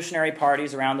few revolutionary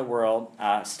parties around the world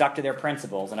stuck to their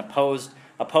principles and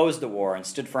opposed the war and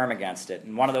stood firm against it.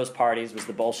 And one of those parties was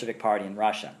the Bolshevik Party in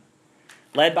Russia.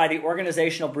 Led by the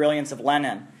organizational brilliance of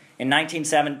Lenin, in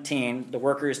 1917, the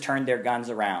workers turned their guns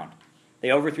around.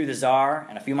 They overthrew the Tsar,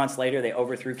 and a few months later, they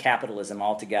overthrew capitalism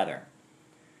altogether.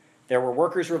 There were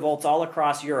workers' revolts all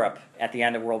across Europe at the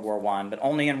end of World War I, but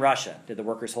only in Russia did the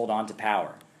workers hold on to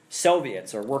power.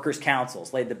 Soviets, or workers'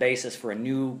 councils, laid the basis for a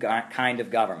new kind of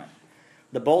government.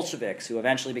 The Bolsheviks, who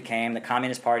eventually became the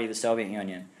Communist Party of the Soviet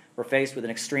Union, were faced with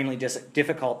an extremely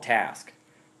difficult task.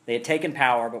 They had taken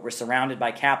power, but were surrounded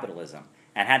by capitalism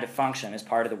and had to function as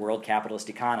part of the world capitalist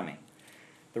economy.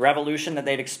 The revolution that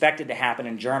they'd expected to happen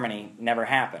in Germany never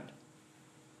happened.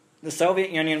 The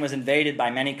Soviet Union was invaded by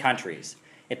many countries.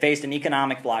 It faced an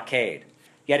economic blockade.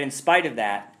 Yet in spite of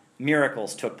that,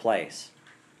 miracles took place.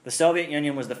 The Soviet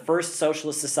Union was the first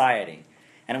socialist society,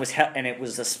 and it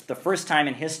was the first time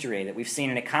in history that we've seen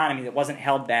an economy that wasn't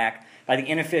held back by the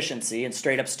inefficiency and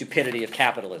straight-up stupidity of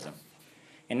capitalism.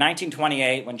 In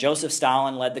 1928, when Joseph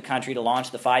Stalin led the country to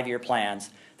launch the 5-year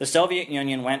plans, the Soviet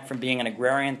Union went from being an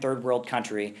agrarian third-world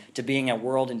country to being a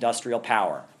world industrial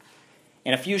power.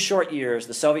 In a few short years,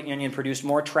 the Soviet Union produced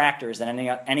more tractors than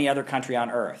any other country on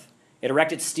Earth. It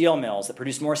erected steel mills that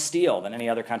produced more steel than any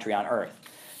other country on Earth.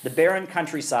 The barren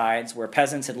countrysides, where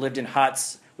peasants had lived in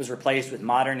huts, was replaced with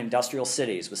modern industrial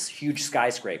cities with huge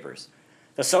skyscrapers.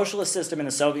 The socialist system in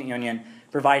the Soviet Union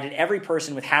provided every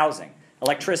person with housing,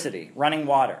 electricity, running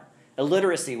water.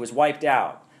 Illiteracy was wiped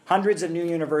out. Hundreds of new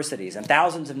universities and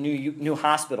thousands of new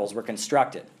hospitals were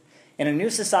constructed. In a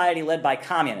new society led by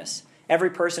communists,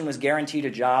 every person was guaranteed a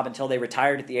job until they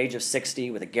retired at the age of 60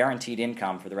 with a guaranteed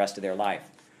income for the rest of their life.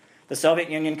 The Soviet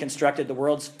Union constructed the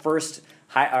world's largest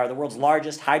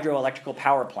hydroelectrical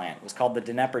power plant. It was called the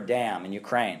Dnieper Dam in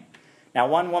Ukraine. Now,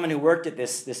 one woman who worked at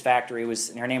this factory,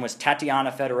 her name was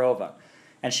Tatiana Fedorova,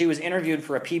 and she was interviewed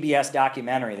for a PBS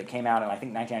documentary that came out in, I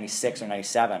think, 1996 or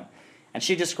 97, and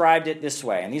she described it this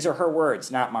way, and these are her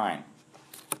words, not mine.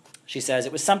 She says,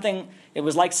 it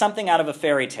was like something out of a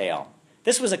fairy tale.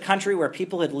 This was a country where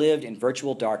people had lived in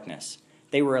virtual darkness.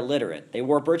 They were illiterate. They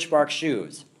wore birch bark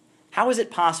shoes. How is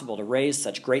it possible to raise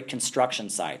such great construction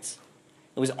sites?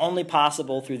 It was only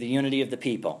possible through the unity of the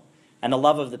people and the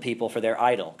love of the people for their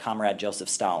idol, Comrade Joseph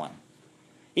Stalin.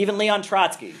 Even Leon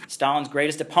Trotsky, Stalin's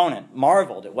greatest opponent,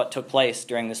 marveled at what took place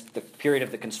during the period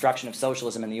of the construction of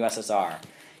socialism in the USSR.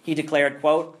 He declared,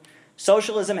 quote,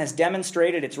 "Socialism has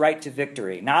demonstrated its right to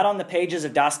victory, not on the pages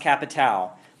of Das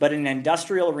Kapital, but in an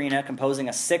industrial arena composing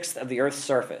a sixth of the Earth's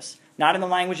surface, not in the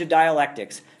language of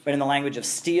dialectics, but in the language of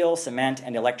steel, cement,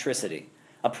 and electricity.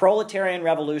 A proletarian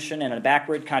revolution in a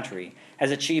backward country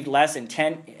has achieved in less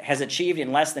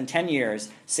than 10 years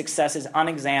successes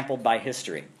unexampled by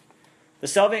history." The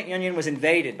Soviet Union was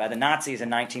invaded by the Nazis in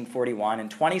 1941, and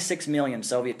 26 million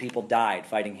Soviet people died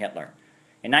fighting Hitler.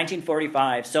 In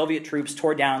 1945, Soviet troops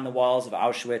tore down the walls of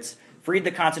Auschwitz, freed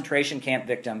the concentration camp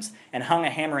victims, and hung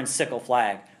a hammer and sickle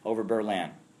flag over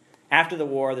Berlin. After the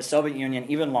war, the Soviet Union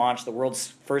even launched the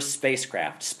world's first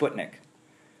spacecraft, Sputnik.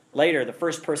 Later, the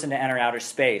first person to enter outer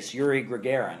space, Yuri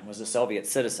Gagarin, was a Soviet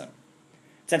citizen.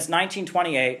 Since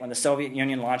 1928, when the Soviet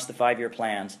Union launched the 5-year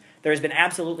plans, there has been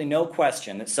absolutely no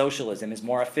question that socialism is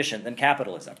more efficient than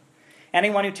capitalism.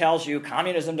 Anyone who tells you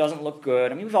communism doesn't look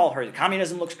good, I mean, we've all heard it.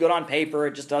 Communism looks good on paper,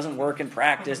 it just doesn't work in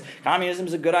practice. Communism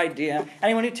is a good idea.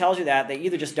 Anyone who tells you that, they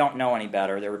either just don't know any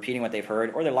better, they're repeating what they've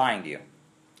heard, or they're lying to you.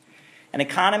 An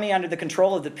economy under the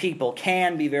control of the people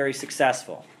can be very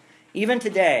successful. Even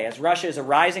today, as Russia is a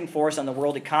rising force on the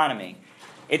world economy,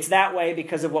 it's that way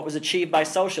because of what was achieved by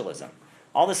socialism.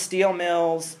 All the steel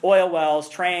mills, oil wells,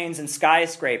 trains, and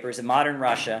skyscrapers in modern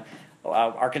Russia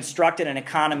are constructed an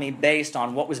economy based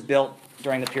on what was built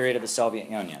during the period of the Soviet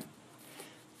Union.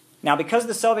 Now, because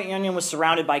the Soviet Union was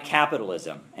surrounded by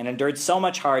capitalism and endured so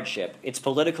much hardship, its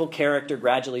political character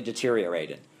gradually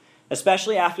deteriorated.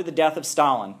 Especially after the death of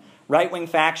Stalin, right-wing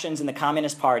factions in the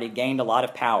Communist Party gained a lot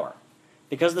of power.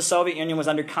 Because the Soviet Union was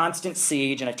under constant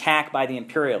siege and attack by the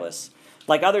imperialists,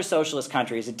 like other socialist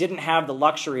countries, it didn't have the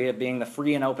luxury of being the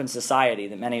free and open society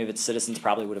that many of its citizens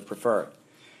probably would have preferred.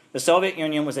 The Soviet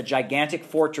Union was a gigantic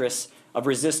fortress of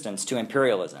resistance to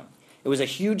imperialism. It was a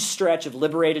huge stretch of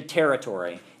liberated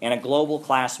territory in a global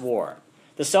class war.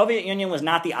 The Soviet Union was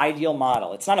not the ideal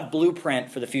model. It's not a blueprint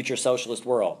for the future socialist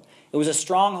world. It was a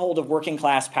stronghold of working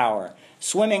class power,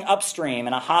 swimming upstream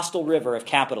in a hostile river of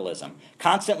capitalism,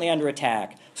 constantly under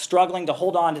attack, struggling to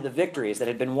hold on to the victories that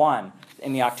had been won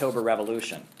in the October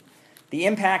Revolution. The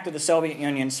impact of the Soviet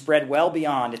Union spread well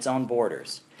beyond its own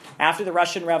borders. After the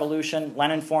Russian Revolution,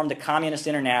 Lenin formed the Communist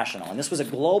International, and this was a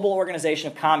global organization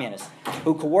of communists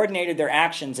who coordinated their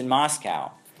actions in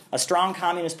Moscow. A strong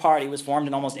communist party was formed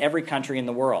in almost every country in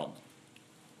the world.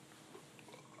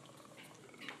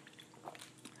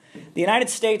 The United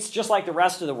States, just like the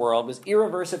rest of the world, was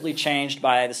irreversibly changed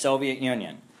by the Soviet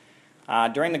Union.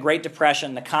 During the Great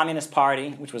Depression, the Communist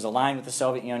Party, which was aligned with the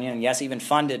Soviet Union, and yes, even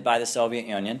funded by the Soviet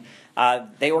Union,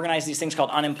 they organized these things called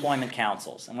unemployment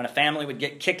councils. And when a family would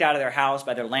get kicked out of their house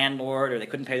by their landlord or they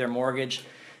couldn't pay their mortgage,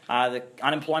 the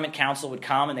unemployment council would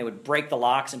come and they would break the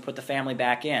locks and put the family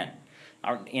back in.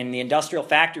 In the industrial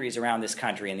factories around this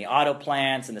country, in the auto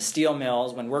plants and the steel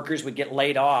mills, when workers would get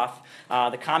laid off,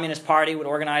 the Communist Party would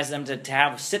organize them to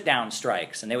have sit-down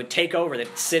strikes. And they would take over,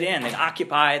 they'd sit in, they'd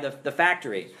occupy the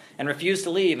factory and refuse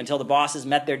to leave until the bosses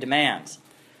met their demands.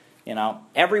 You know,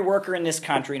 every worker in this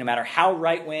country, no matter how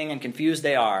right-wing and confused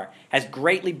they are, has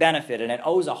greatly benefited and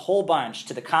owes a whole bunch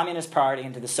to the Communist Party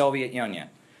and to the Soviet Union.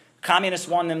 Communists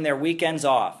won them their weekends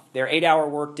off, their 8-hour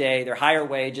workday, their higher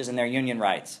wages, and their union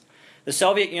rights. The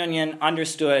Soviet Union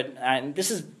understood, and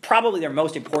this is probably their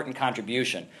most important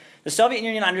contribution, the Soviet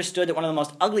Union understood that one of the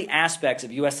most ugly aspects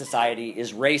of U.S. society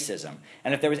is racism.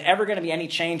 And if there was ever going to be any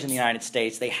change in the United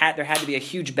States, there had to be a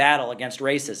huge battle against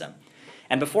racism.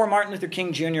 And before Martin Luther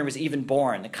King Jr. was even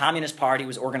born, the Communist Party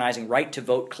was organizing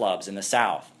right-to-vote clubs in the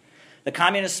South. The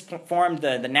Communists formed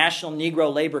the National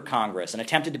Negro Labor Congress and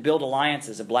attempted to build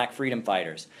alliances of black freedom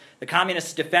fighters. The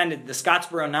Communists defended the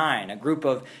Scottsboro Nine, a group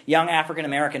of young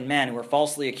African-American men who were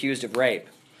falsely accused of rape.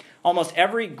 Almost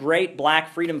every great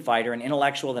black freedom fighter and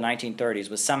intellectual of the 1930s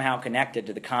was somehow connected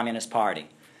to the Communist Party.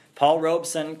 Paul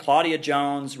Robeson, Claudia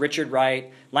Jones, Richard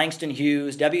Wright, Langston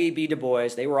Hughes, W.E.B. Du Bois,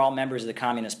 they were all members of the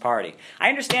Communist Party. I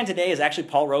understand today is actually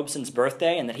Paul Robeson's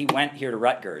birthday and that he went here to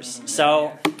Rutgers.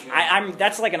 So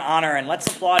that's like an honor, and let's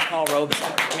applaud Paul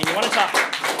Robeson. I mean, you want to talk...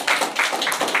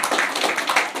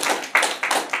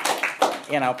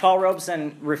 You know, Paul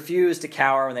Robeson refused to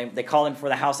cower. They called him for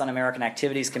the House Un-American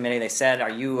Activities Committee. They said, "Are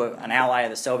you an ally of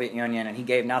the Soviet Union?" And he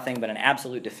gave nothing but an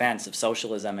absolute defense of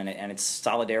socialism and its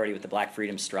solidarity with the black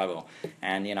freedom struggle.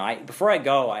 And you know, before I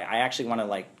go, I actually want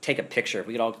to take a picture. If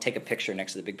we could all take a picture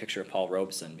next to the big picture of Paul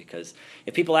Robeson, because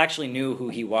if people actually knew who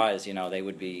he was, you know, they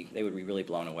would be really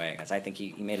blown away. Because I think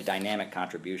he made a dynamic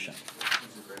contribution.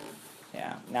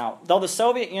 Yeah. Now, though the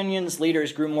Soviet Union's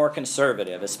leaders grew more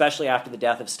conservative, especially after the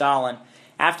death of Stalin,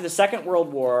 after the Second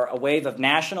World War, a wave of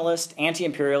nationalist,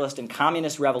 anti-imperialist, and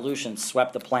communist revolutions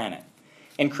swept the planet.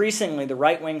 Increasingly, the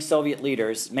right-wing Soviet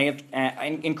leaders may have,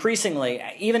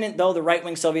 even though the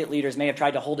right-wing Soviet leaders may have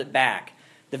tried to hold it back,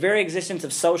 the very existence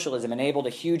of socialism enabled a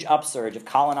huge upsurge of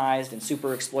colonized and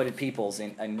super-exploited peoples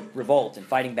in revolt and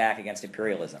fighting back against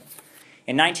imperialism.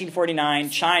 In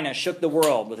 1949, China shook the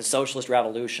world with a socialist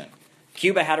revolution.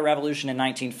 Cuba had a revolution in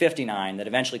 1959 that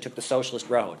eventually took the socialist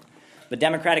road. The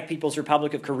Democratic People's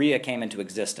Republic of Korea came into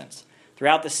existence.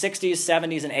 Throughout the 60s,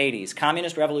 70s, and 80s,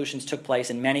 communist revolutions took place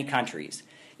in many countries.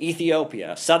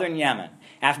 Ethiopia, southern Yemen,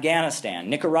 Afghanistan,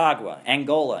 Nicaragua,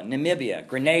 Angola, Namibia,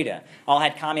 Grenada all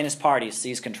had communist parties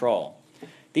seize control.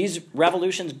 These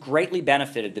revolutions greatly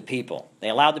benefited the people. They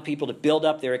allowed the people to build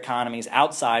up their economies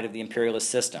outside of the imperialist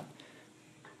system.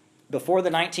 Before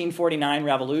the 1949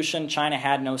 revolution, China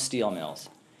had no steel mills.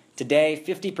 Today,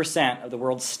 50% of the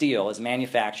world's steel is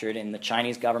manufactured in the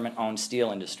Chinese government-owned steel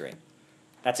industry.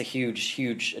 That's a huge,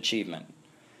 huge achievement.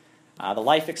 The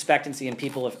life expectancy of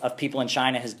people in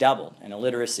China has doubled, and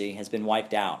illiteracy has been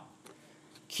wiped out.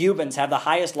 Cubans have the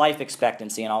highest life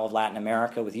expectancy in all of Latin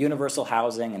America, with universal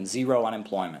housing and zero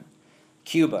unemployment.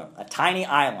 Cuba, a tiny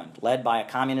island led by a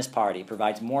communist party,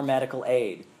 provides more medical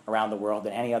aid around the world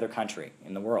than any other country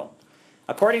in the world.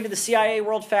 According to the CIA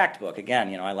World Factbook,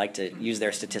 again, you know, I like to use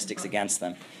their statistics against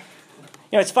them.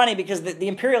 You know, it's funny because the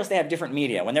imperialists, they have different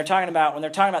media. When they're talking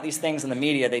about these things in the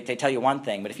media, they tell you one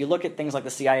thing. But if you look at things like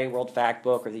the CIA World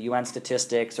Factbook or the UN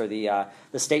statistics or the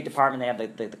State Department, they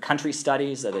have the country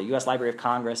studies, or the U.S. Library of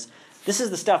Congress. This is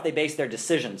the stuff they base their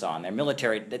decisions on. Their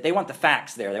military, they want the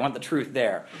facts there. They want the truth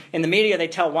there. In the media, they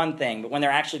tell one thing, but when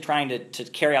they're actually trying to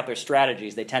carry out their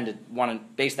strategies, they tend to want to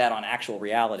base that on actual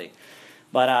reality.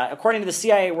 But according to the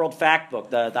CIA World Factbook,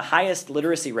 the highest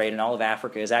literacy rate in all of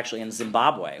Africa is actually in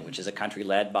Zimbabwe, which is a country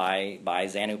led by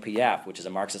ZANU-PF, which is a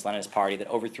Marxist-Leninist party that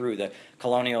overthrew the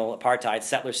colonial apartheid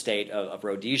settler state of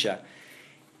Rhodesia.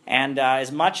 And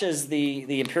as much as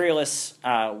the imperialists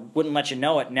wouldn't let you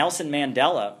know it, Nelson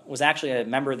Mandela was actually a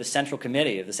member of the Central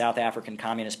Committee of the South African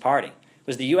Communist Party. It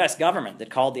was the U.S. government that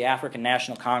called the African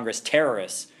National Congress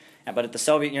terrorists, but the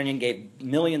Soviet Union gave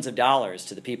millions of dollars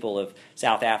to the people of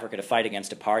South Africa to fight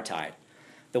against apartheid.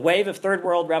 The wave of third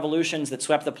world revolutions that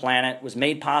swept the planet was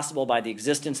made possible by the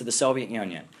existence of the Soviet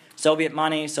Union. Soviet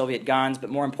money, Soviet guns, but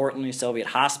more importantly, Soviet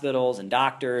hospitals and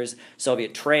doctors,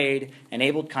 Soviet trade,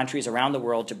 enabled countries around the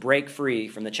world to break free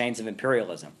from the chains of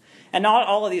imperialism. And not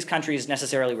all of these countries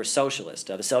necessarily were socialist.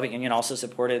 The Soviet Union also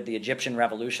supported the Egyptian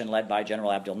revolution led by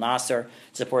General Abdel Nasser,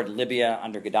 supported Libya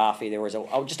under Gaddafi. There was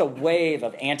just a wave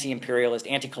of anti-imperialist,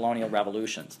 anti-colonial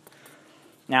revolutions.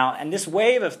 Now, and this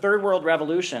wave of third world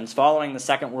revolutions following the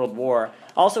Second World War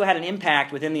also had an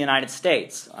impact within the United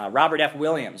States. Robert F.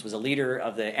 Williams was a leader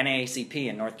of the NAACP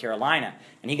in North Carolina,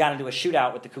 and he got into a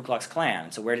shootout with the Ku Klux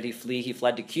Klan. So where did he flee? He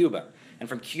fled to Cuba. And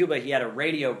from Cuba, he had a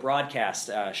radio broadcast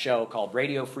show called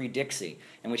Radio Free Dixie,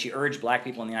 in which he urged black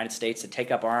people in the United States to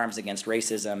take up arms against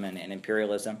racism and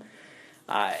imperialism.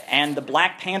 And the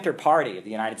Black Panther Party of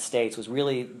the United States was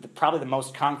really probably the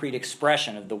most concrete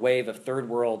expression of the wave of third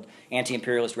world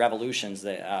anti-imperialist revolutions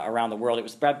around the world. It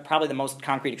was probably the most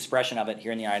concrete expression of it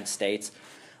here in the United States.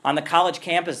 On the college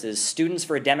campuses, Students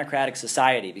for a Democratic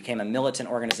Society became a militant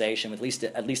organization with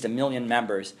at least 1 million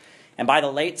members. And by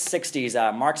the late 60s,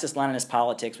 Marxist-Leninist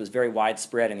politics was very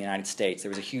widespread in the United States. There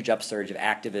was a huge upsurge of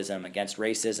activism against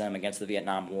racism, against the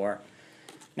Vietnam War.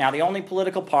 Now, the only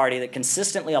political party that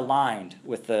consistently aligned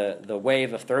with the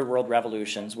wave of third world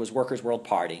revolutions was Workers' World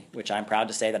Party, which I'm proud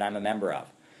to say that I'm a member of.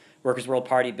 Workers' World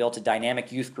Party built a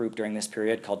dynamic youth group during this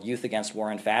period called Youth Against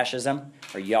War and Fascism,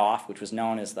 or YOF, which was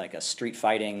known as like a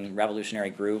street-fighting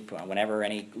revolutionary group. Whenever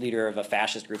any leader of a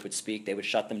fascist group would speak, they would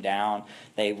shut them down.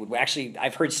 They would actually,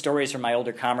 I've heard stories from my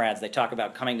older comrades. They talk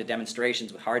about coming to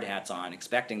demonstrations with hard hats on,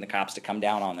 expecting the cops to come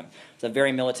down on them. It's a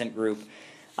very militant group.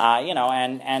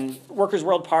 And Workers'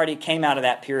 World Party came out of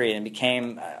that period and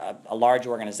became a large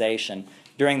organization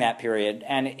during that period.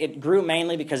 And it grew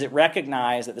mainly because it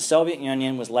recognized that the Soviet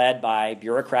Union was led by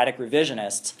bureaucratic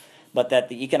revisionists, but that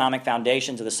the economic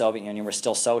foundations of the Soviet Union were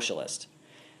still socialist.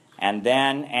 And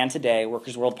then, and today,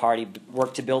 Workers' World Party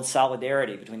worked to build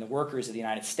solidarity between the workers of the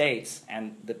United States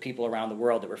and the people around the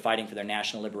world that were fighting for their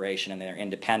national liberation and their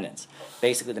independence.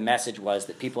 Basically, the message was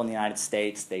that people in the United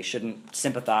States, they shouldn't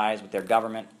sympathize with their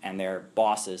government and their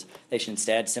bosses. They should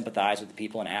instead sympathize with the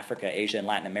people in Africa, Asia, and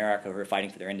Latin America who are fighting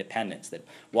for their independence. That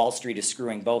Wall Street is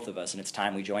screwing both of us, and it's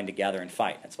time we join together and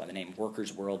fight. That's why the name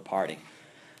Workers' World Party.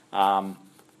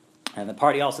 And the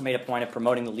party also made a point of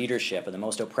promoting the leadership of the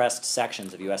most oppressed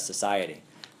sections of U.S. society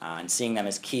and seeing them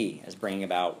as key as bringing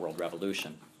about world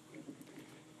revolution.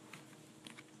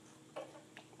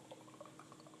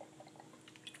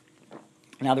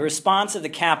 Now, the response of the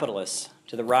capitalists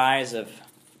to the rise of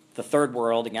the Third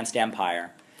World against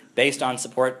empire, based on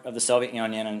support of the Soviet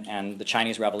Union and the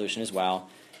Chinese Revolution as well,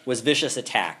 was vicious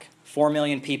attack. 4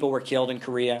 million people were killed in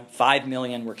Korea, 5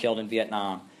 million were killed in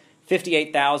Vietnam.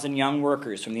 58,000 young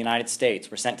workers from the United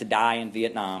States were sent to die in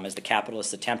Vietnam as the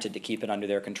capitalists attempted to keep it under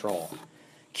their control.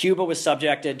 Cuba was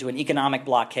subjected to an economic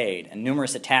blockade and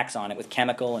numerous attacks on it with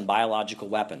chemical and biological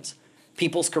weapons.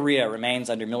 People's Korea remains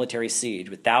under military siege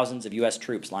with thousands of U.S.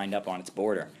 troops lined up on its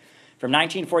border. From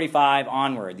 1945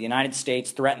 onward, the United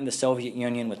States threatened the Soviet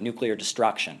Union with nuclear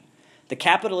destruction. The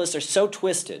capitalists are so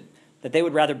twisted that they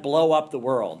would rather blow up the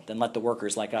world than let the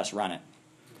workers like us run it.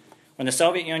 When the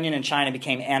Soviet Union and China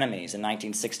became enemies in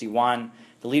 1961,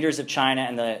 the leaders of China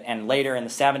and later in the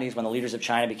 70s when the leaders of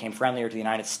China became friendlier to the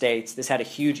United States, this had a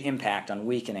huge impact on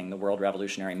weakening the world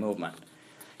revolutionary movement.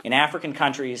 In African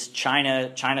countries,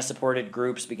 China-supported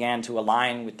groups began to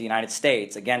align with the United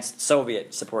States against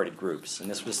Soviet-supported groups, and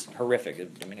this was horrific.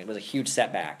 It was a huge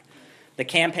setback. The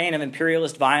campaign of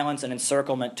imperialist violence and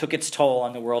encirclement took its toll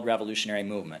on the world revolutionary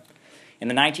movement. In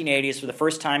the 1980s, for the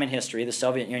first time in history, the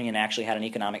Soviet Union actually had an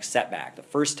economic setback. The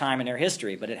first time in their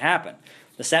history, but it happened.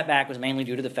 The setback was mainly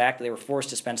due to the fact that they were forced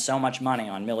to spend so much money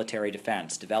on military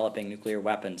defense, developing nuclear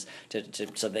weapons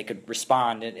so they could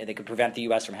respond and they could prevent the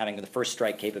U.S. from having the first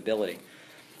strike capability.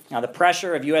 Now, the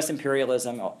pressure of U.S.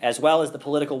 imperialism, as well as the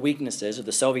political weaknesses of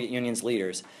the Soviet Union's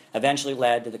leaders, eventually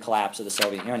led to the collapse of the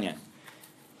Soviet Union.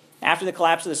 After the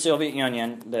collapse of the Soviet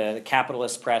Union, the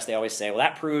capitalist press, they always say, well,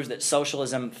 that proves that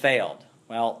socialism failed.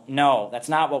 Well, no, that's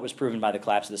not what was proven by the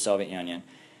collapse of the Soviet Union.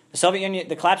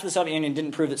 The collapse of the Soviet Union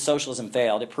didn't prove that socialism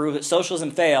failed. It proved that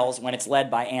socialism fails when it's led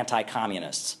by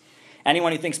anti-communists.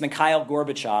 Anyone who thinks Mikhail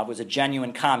Gorbachev was a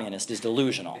genuine communist is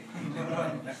delusional.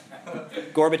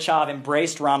 Gorbachev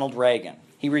embraced Ronald Reagan.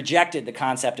 He rejected the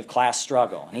concept of class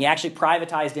struggle, and he actually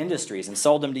privatized industries and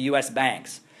sold them to U.S.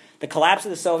 banks. The collapse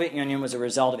of the Soviet Union was a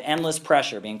result of endless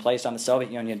pressure being placed on the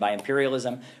Soviet Union by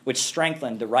imperialism, which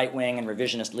strengthened the right-wing and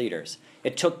revisionist leaders.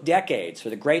 It took decades for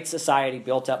the great society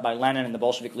built up by Lenin and the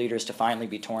Bolshevik leaders to finally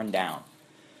be torn down.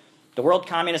 The world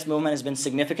communist movement has been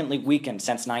significantly weakened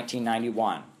since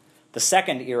 1991. The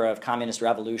second era of communist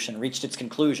revolution reached its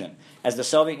conclusion as the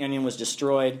Soviet Union was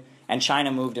destroyed and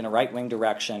China moved in a right-wing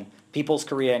direction. People's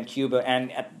Korea and Cuba,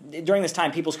 during this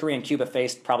time, People's Korea and Cuba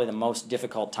faced probably the most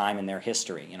difficult time in their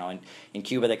history. You know, in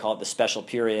Cuba they call it the special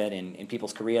period. In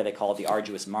People's Korea they call it the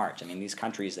arduous march. I mean, these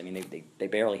countries, I mean, they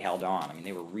barely held on. I mean,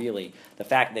 they were really, the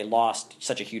fact that they lost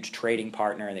such a huge trading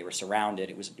partner, they were surrounded.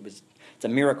 It's a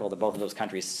miracle that both of those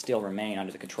countries still remain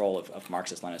under the control of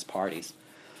Marxist-Leninist parties.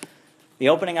 The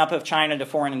opening up of China to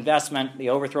foreign investment, the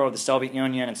overthrow of the Soviet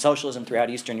Union, and socialism throughout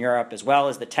Eastern Europe, as well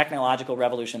as the technological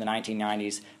revolution in the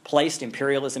 1990s, placed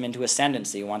imperialism into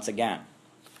ascendancy once again.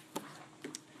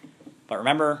 But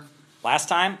remember last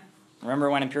time? Remember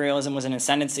when imperialism was in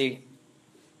ascendancy?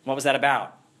 What was that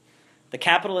about? The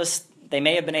capitalists, they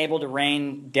may have been able to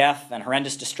rain death and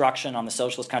horrendous destruction on the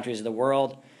socialist countries of the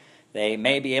world. They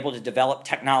may be able to develop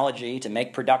technology to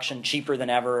make production cheaper than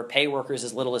ever, pay workers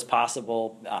as little as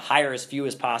possible, hire as few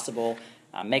as possible,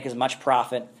 make as much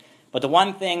profit. But the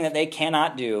one thing that they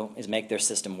cannot do is make their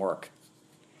system work.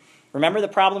 Remember the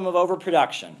problem of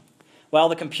overproduction? Well,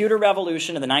 the computer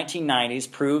revolution of the 1990s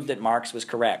proved that Marx was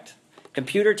correct.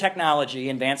 Computer technology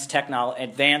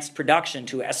advanced production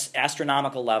to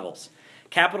astronomical levels.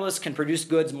 Capitalists can produce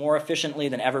goods more efficiently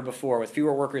than ever before, with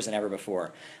fewer workers than ever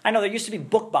before. I know there used to be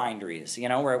book binderies, you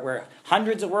know, where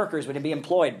hundreds of workers would be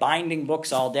employed binding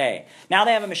books all day. Now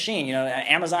they have a machine, you know,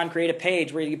 Amazon created a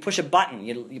page where you push a button,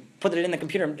 you put it in the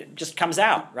computer, and it just comes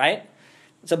out, right?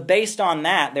 So based on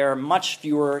that, there are much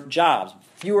fewer jobs.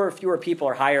 Fewer people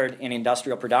are hired in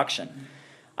industrial production.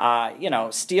 You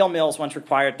know, steel mills once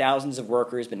required thousands of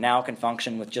workers, but now can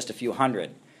function with just a few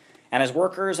hundred. And as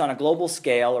workers on a global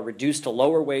scale are reduced to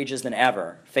lower wages than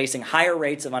ever, facing higher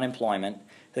rates of unemployment,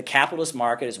 the capitalist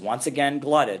market is once again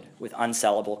glutted with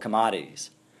unsellable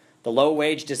commodities. The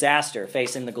low-wage disaster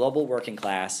facing the global working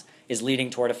class is leading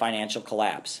toward a financial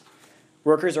collapse.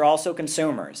 Workers are also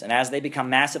consumers, and as they become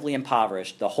massively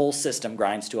impoverished, the whole system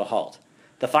grinds to a halt.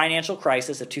 The financial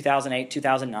crisis of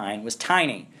 2008-2009 was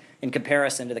tiny in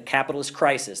comparison to the capitalist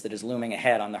crisis that is looming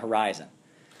ahead on the horizon.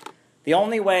 The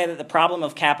only way that the problem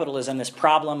of capitalism, this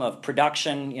problem of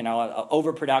production, you know,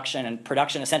 overproduction and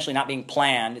production essentially not being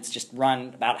planned, it's just run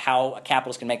about how a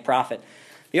capitalist can make profit.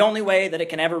 The only way that it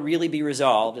can ever really be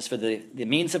resolved is for the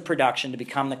means of production to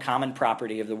become the common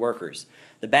property of the workers.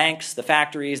 The banks, the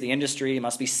factories, the industry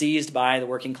must be seized by the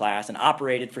working class and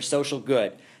operated for social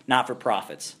good, not for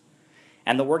profits.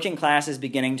 And the working class is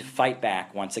beginning to fight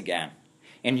back once again.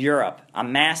 In Europe, a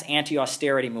mass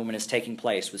anti-austerity movement is taking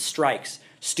place with strikes,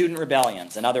 student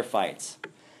rebellions, and other fights.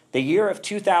 The year of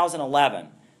 2011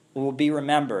 will be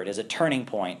remembered as a turning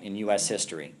point in U.S.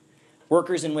 history.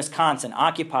 Workers in Wisconsin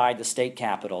occupied the state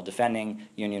capitol defending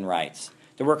union rights.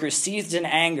 The workers seized in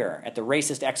anger at the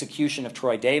racist execution of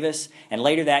Troy Davis, and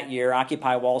later that year,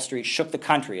 Occupy Wall Street shook the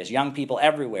country as young people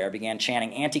everywhere began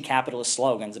chanting anti-capitalist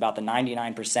slogans about the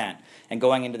 99% and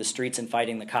going into the streets and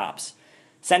fighting the cops.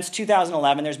 Since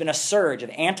 2011, there's been a surge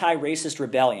of anti-racist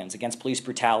rebellions against police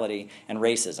brutality and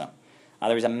racism.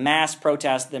 There was a mass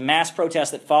protest. The mass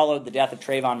protests that followed the death of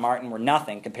Trayvon Martin were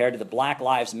nothing compared to the Black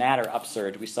Lives Matter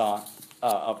upsurge we saw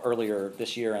of earlier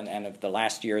this year and of the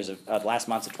last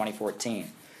months of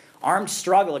 2014. Armed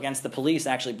struggle against the police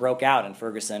actually broke out in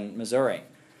Ferguson, Missouri.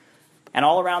 And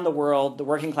all around the world, the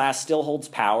working class still holds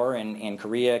power in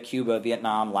Korea, Cuba,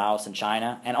 Vietnam, Laos, and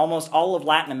China. And almost all of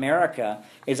Latin America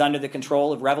is under the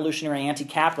control of revolutionary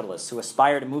anti-capitalists who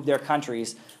aspire to move their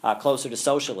countries closer to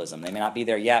socialism. They may not be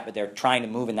there yet, but they're trying to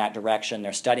move in that direction.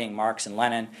 They're studying Marx and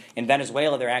Lenin. In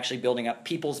Venezuela, they're actually building up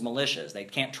people's militias. They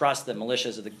can't trust the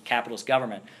militias of the capitalist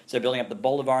government, so they're building up the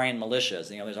Bolivarian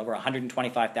militias. You know, there's over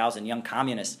 125,000 young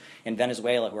communists in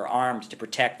Venezuela who are armed to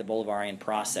protect the Bolivarian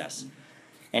process.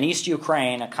 In East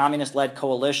Ukraine, a communist-led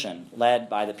coalition led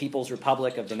by the People's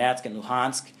Republic of Donetsk and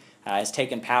Luhansk has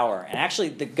taken power. And actually,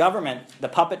 the government, the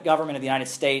puppet government of the United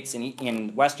States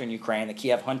in western Ukraine, the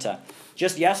Kiev junta,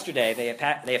 just yesterday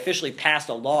they officially passed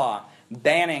a law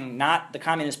banning not the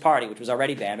Communist Party, which was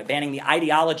already banned, but banning the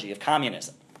ideology of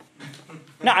communism.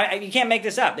 No, you can't make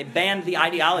this up. They banned the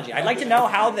ideology. I'd like to know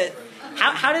how that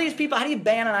How do these people, how do you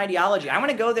ban an ideology? I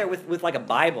want to go there with like a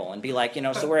Bible and be like,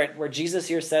 so where Jesus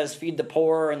here says, feed the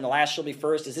poor and the last shall be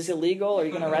first, is this illegal? Are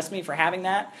you going to arrest me for having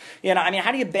that?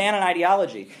 How do you ban an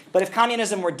ideology? But if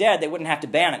communism were dead, they wouldn't have to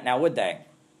ban it now, would they?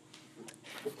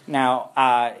 Now,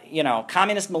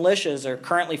 communist militias are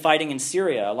currently fighting in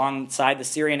Syria alongside the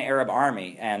Syrian Arab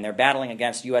army, and they're battling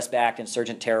against U.S.-backed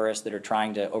insurgent terrorists that are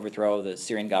trying to overthrow the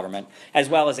Syrian government, as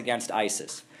well as against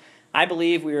ISIS. I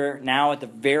believe we are now at the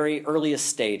very earliest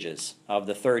stages of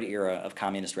the third era of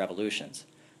communist revolutions.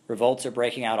 Revolts are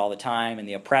breaking out all the time, and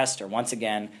the oppressed are once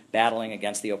again battling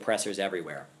against the oppressors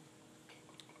everywhere.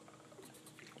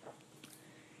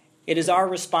 It is our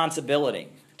responsibility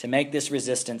to make this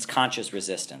resistance conscious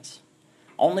resistance.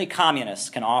 Only communists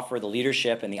can offer the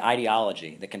leadership and the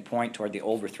ideology that can point toward the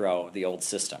overthrow of the old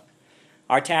system.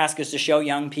 Our task is to show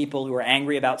young people who are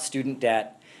angry about student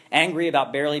debt, angry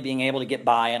about barely being able to get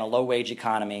by in a low-wage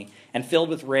economy, and filled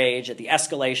with rage at the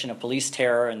escalation of police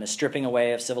terror and the stripping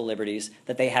away of civil liberties,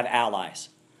 that they have allies.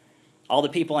 All the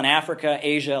people in Africa,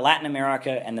 Asia, Latin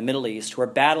America, and the Middle East who are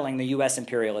battling the U.S.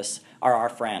 imperialists are our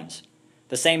friends.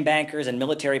 The same bankers and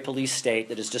military police state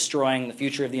that is destroying the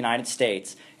future of the United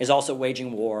States is also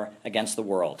waging war against the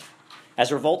world.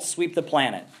 As revolts sweep the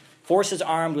planet, forces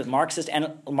armed with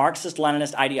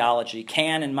Marxist-Leninist ideology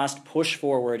can and must push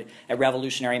forward a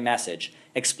revolutionary message,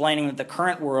 explaining that the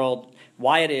current world,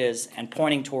 why it is, and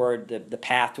pointing toward the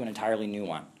path to an entirely new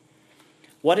one.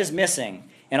 What is missing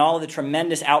in all of the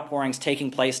tremendous outpourings taking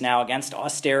place now against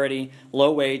austerity,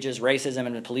 low wages, racism,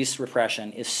 and police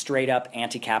repression is straight-up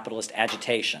anti-capitalist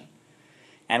agitation.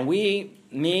 And me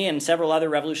and several other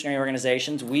revolutionary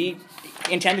organizations, we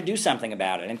intend to do something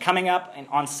about it. And coming up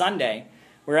on Sunday,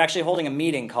 we're actually holding a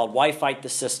meeting called Why Fight the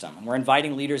System? And we're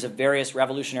inviting leaders of various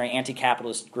revolutionary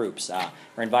anti-capitalist groups.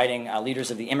 We're inviting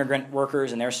leaders of the immigrant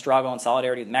workers and their struggle in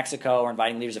solidarity with Mexico. We're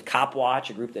inviting leaders of Cop Watch,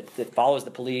 a group that follows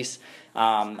the police.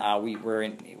 We're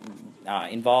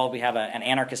involved. We have an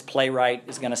anarchist playwright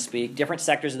who's going to speak, different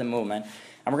sectors of the movement.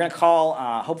 And we're going to call,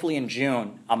 hopefully in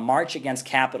June, a march against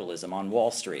capitalism on Wall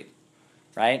Street.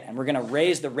 Right? And we're going to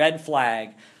raise the red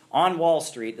flag on Wall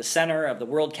Street, the center of the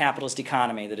world capitalist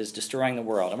economy that is destroying the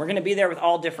world. And we're going to be there with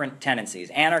all different tendencies: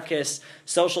 anarchists,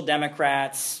 social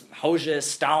democrats,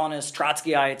 Hojists, Stalinists,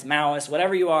 Trotskyites, Maoists,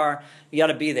 whatever you are, you got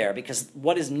to be there, because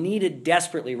what is needed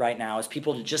desperately right now is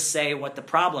people to just say what the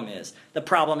problem is. The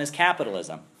problem is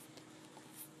capitalism.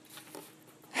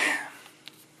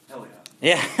 Hell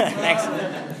yeah. Yeah, thanks.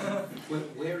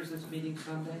 Where is this meeting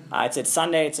Sunday? It's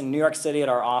Sunday. It's in New York City at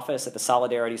our office at the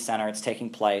Solidarity Center. It's taking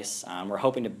place. We're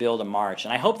hoping to build a march.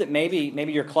 And I hope that maybe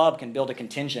your club can build a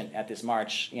contingent at this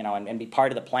march, and be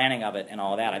part of the planning of it and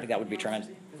all of that. I think that would be tremendous.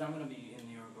 Because I'm going to be in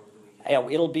New York over the weekend.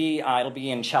 Yeah, it'll be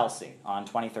in Chelsea on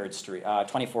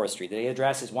 24th Street. The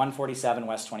address is 147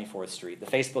 West 24th Street. The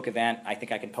Facebook event, I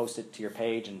think I can post it to your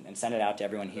page and send it out to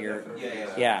everyone here.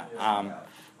 Yeah.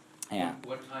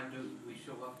 What time do we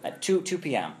show up? At 2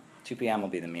 p.m. 2 p.m. will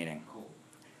be the meeting. Cool.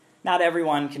 Not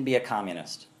everyone can be a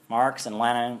communist. Marx and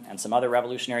Lenin and some other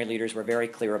revolutionary leaders were very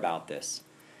clear about this.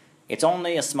 It's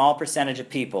only a small percentage of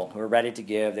people who are ready to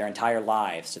give their entire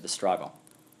lives to the struggle.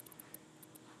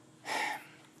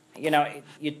 You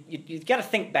got to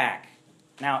think back.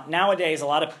 Nowadays, a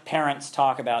lot of parents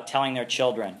talk about telling their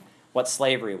children what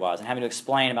slavery was and having to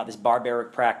explain about this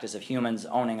barbaric practice of humans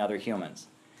owning other humans.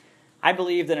 I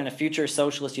believe that in a future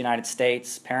socialist United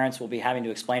States, parents will be having to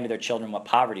explain to their children what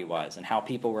poverty was and how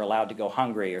people were allowed to go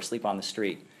hungry or sleep on the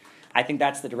street. I think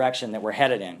that's the direction that we're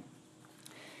headed in.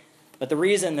 But the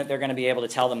reason that they're going to be able to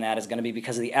tell them that is going to be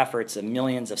because of the efforts of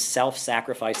millions of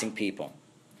self-sacrificing people.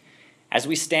 As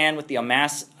we stand with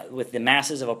the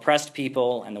masses of oppressed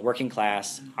people and the working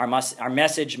class, our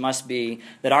message must be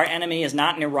that our enemy is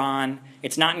not in Iran,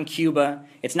 it's not in Cuba,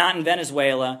 it's not in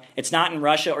Venezuela, it's not in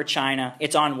Russia or China,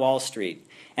 it's on Wall Street.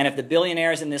 And if the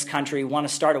billionaires in this country want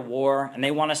to start a war and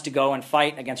they want us to go and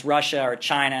fight against Russia or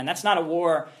China, and that's not a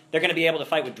war they're going to be able to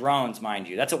fight with drones, mind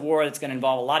you. That's a war that's going to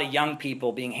involve a lot of young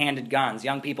people being handed guns,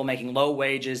 young people making low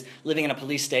wages, living in a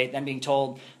police state, then being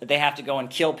told that they have to go and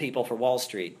kill people for Wall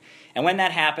Street. And when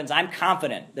that happens, I'm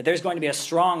confident that there's going to be a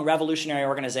strong revolutionary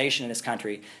organization in this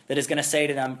country that is going to say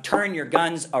to them, turn your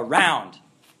guns around.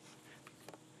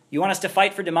 You want us to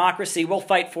fight for democracy? We'll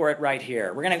fight for it right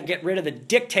here. We're going to get rid of the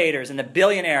dictators and the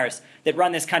billionaires that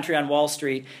run this country on Wall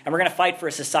Street, and we're going to fight for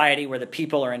a society where the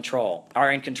people are in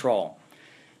control.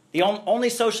 The only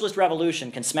socialist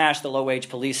revolution can smash the low-wage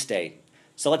police state.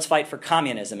 So let's fight for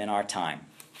communism in our time.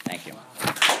 Thank you.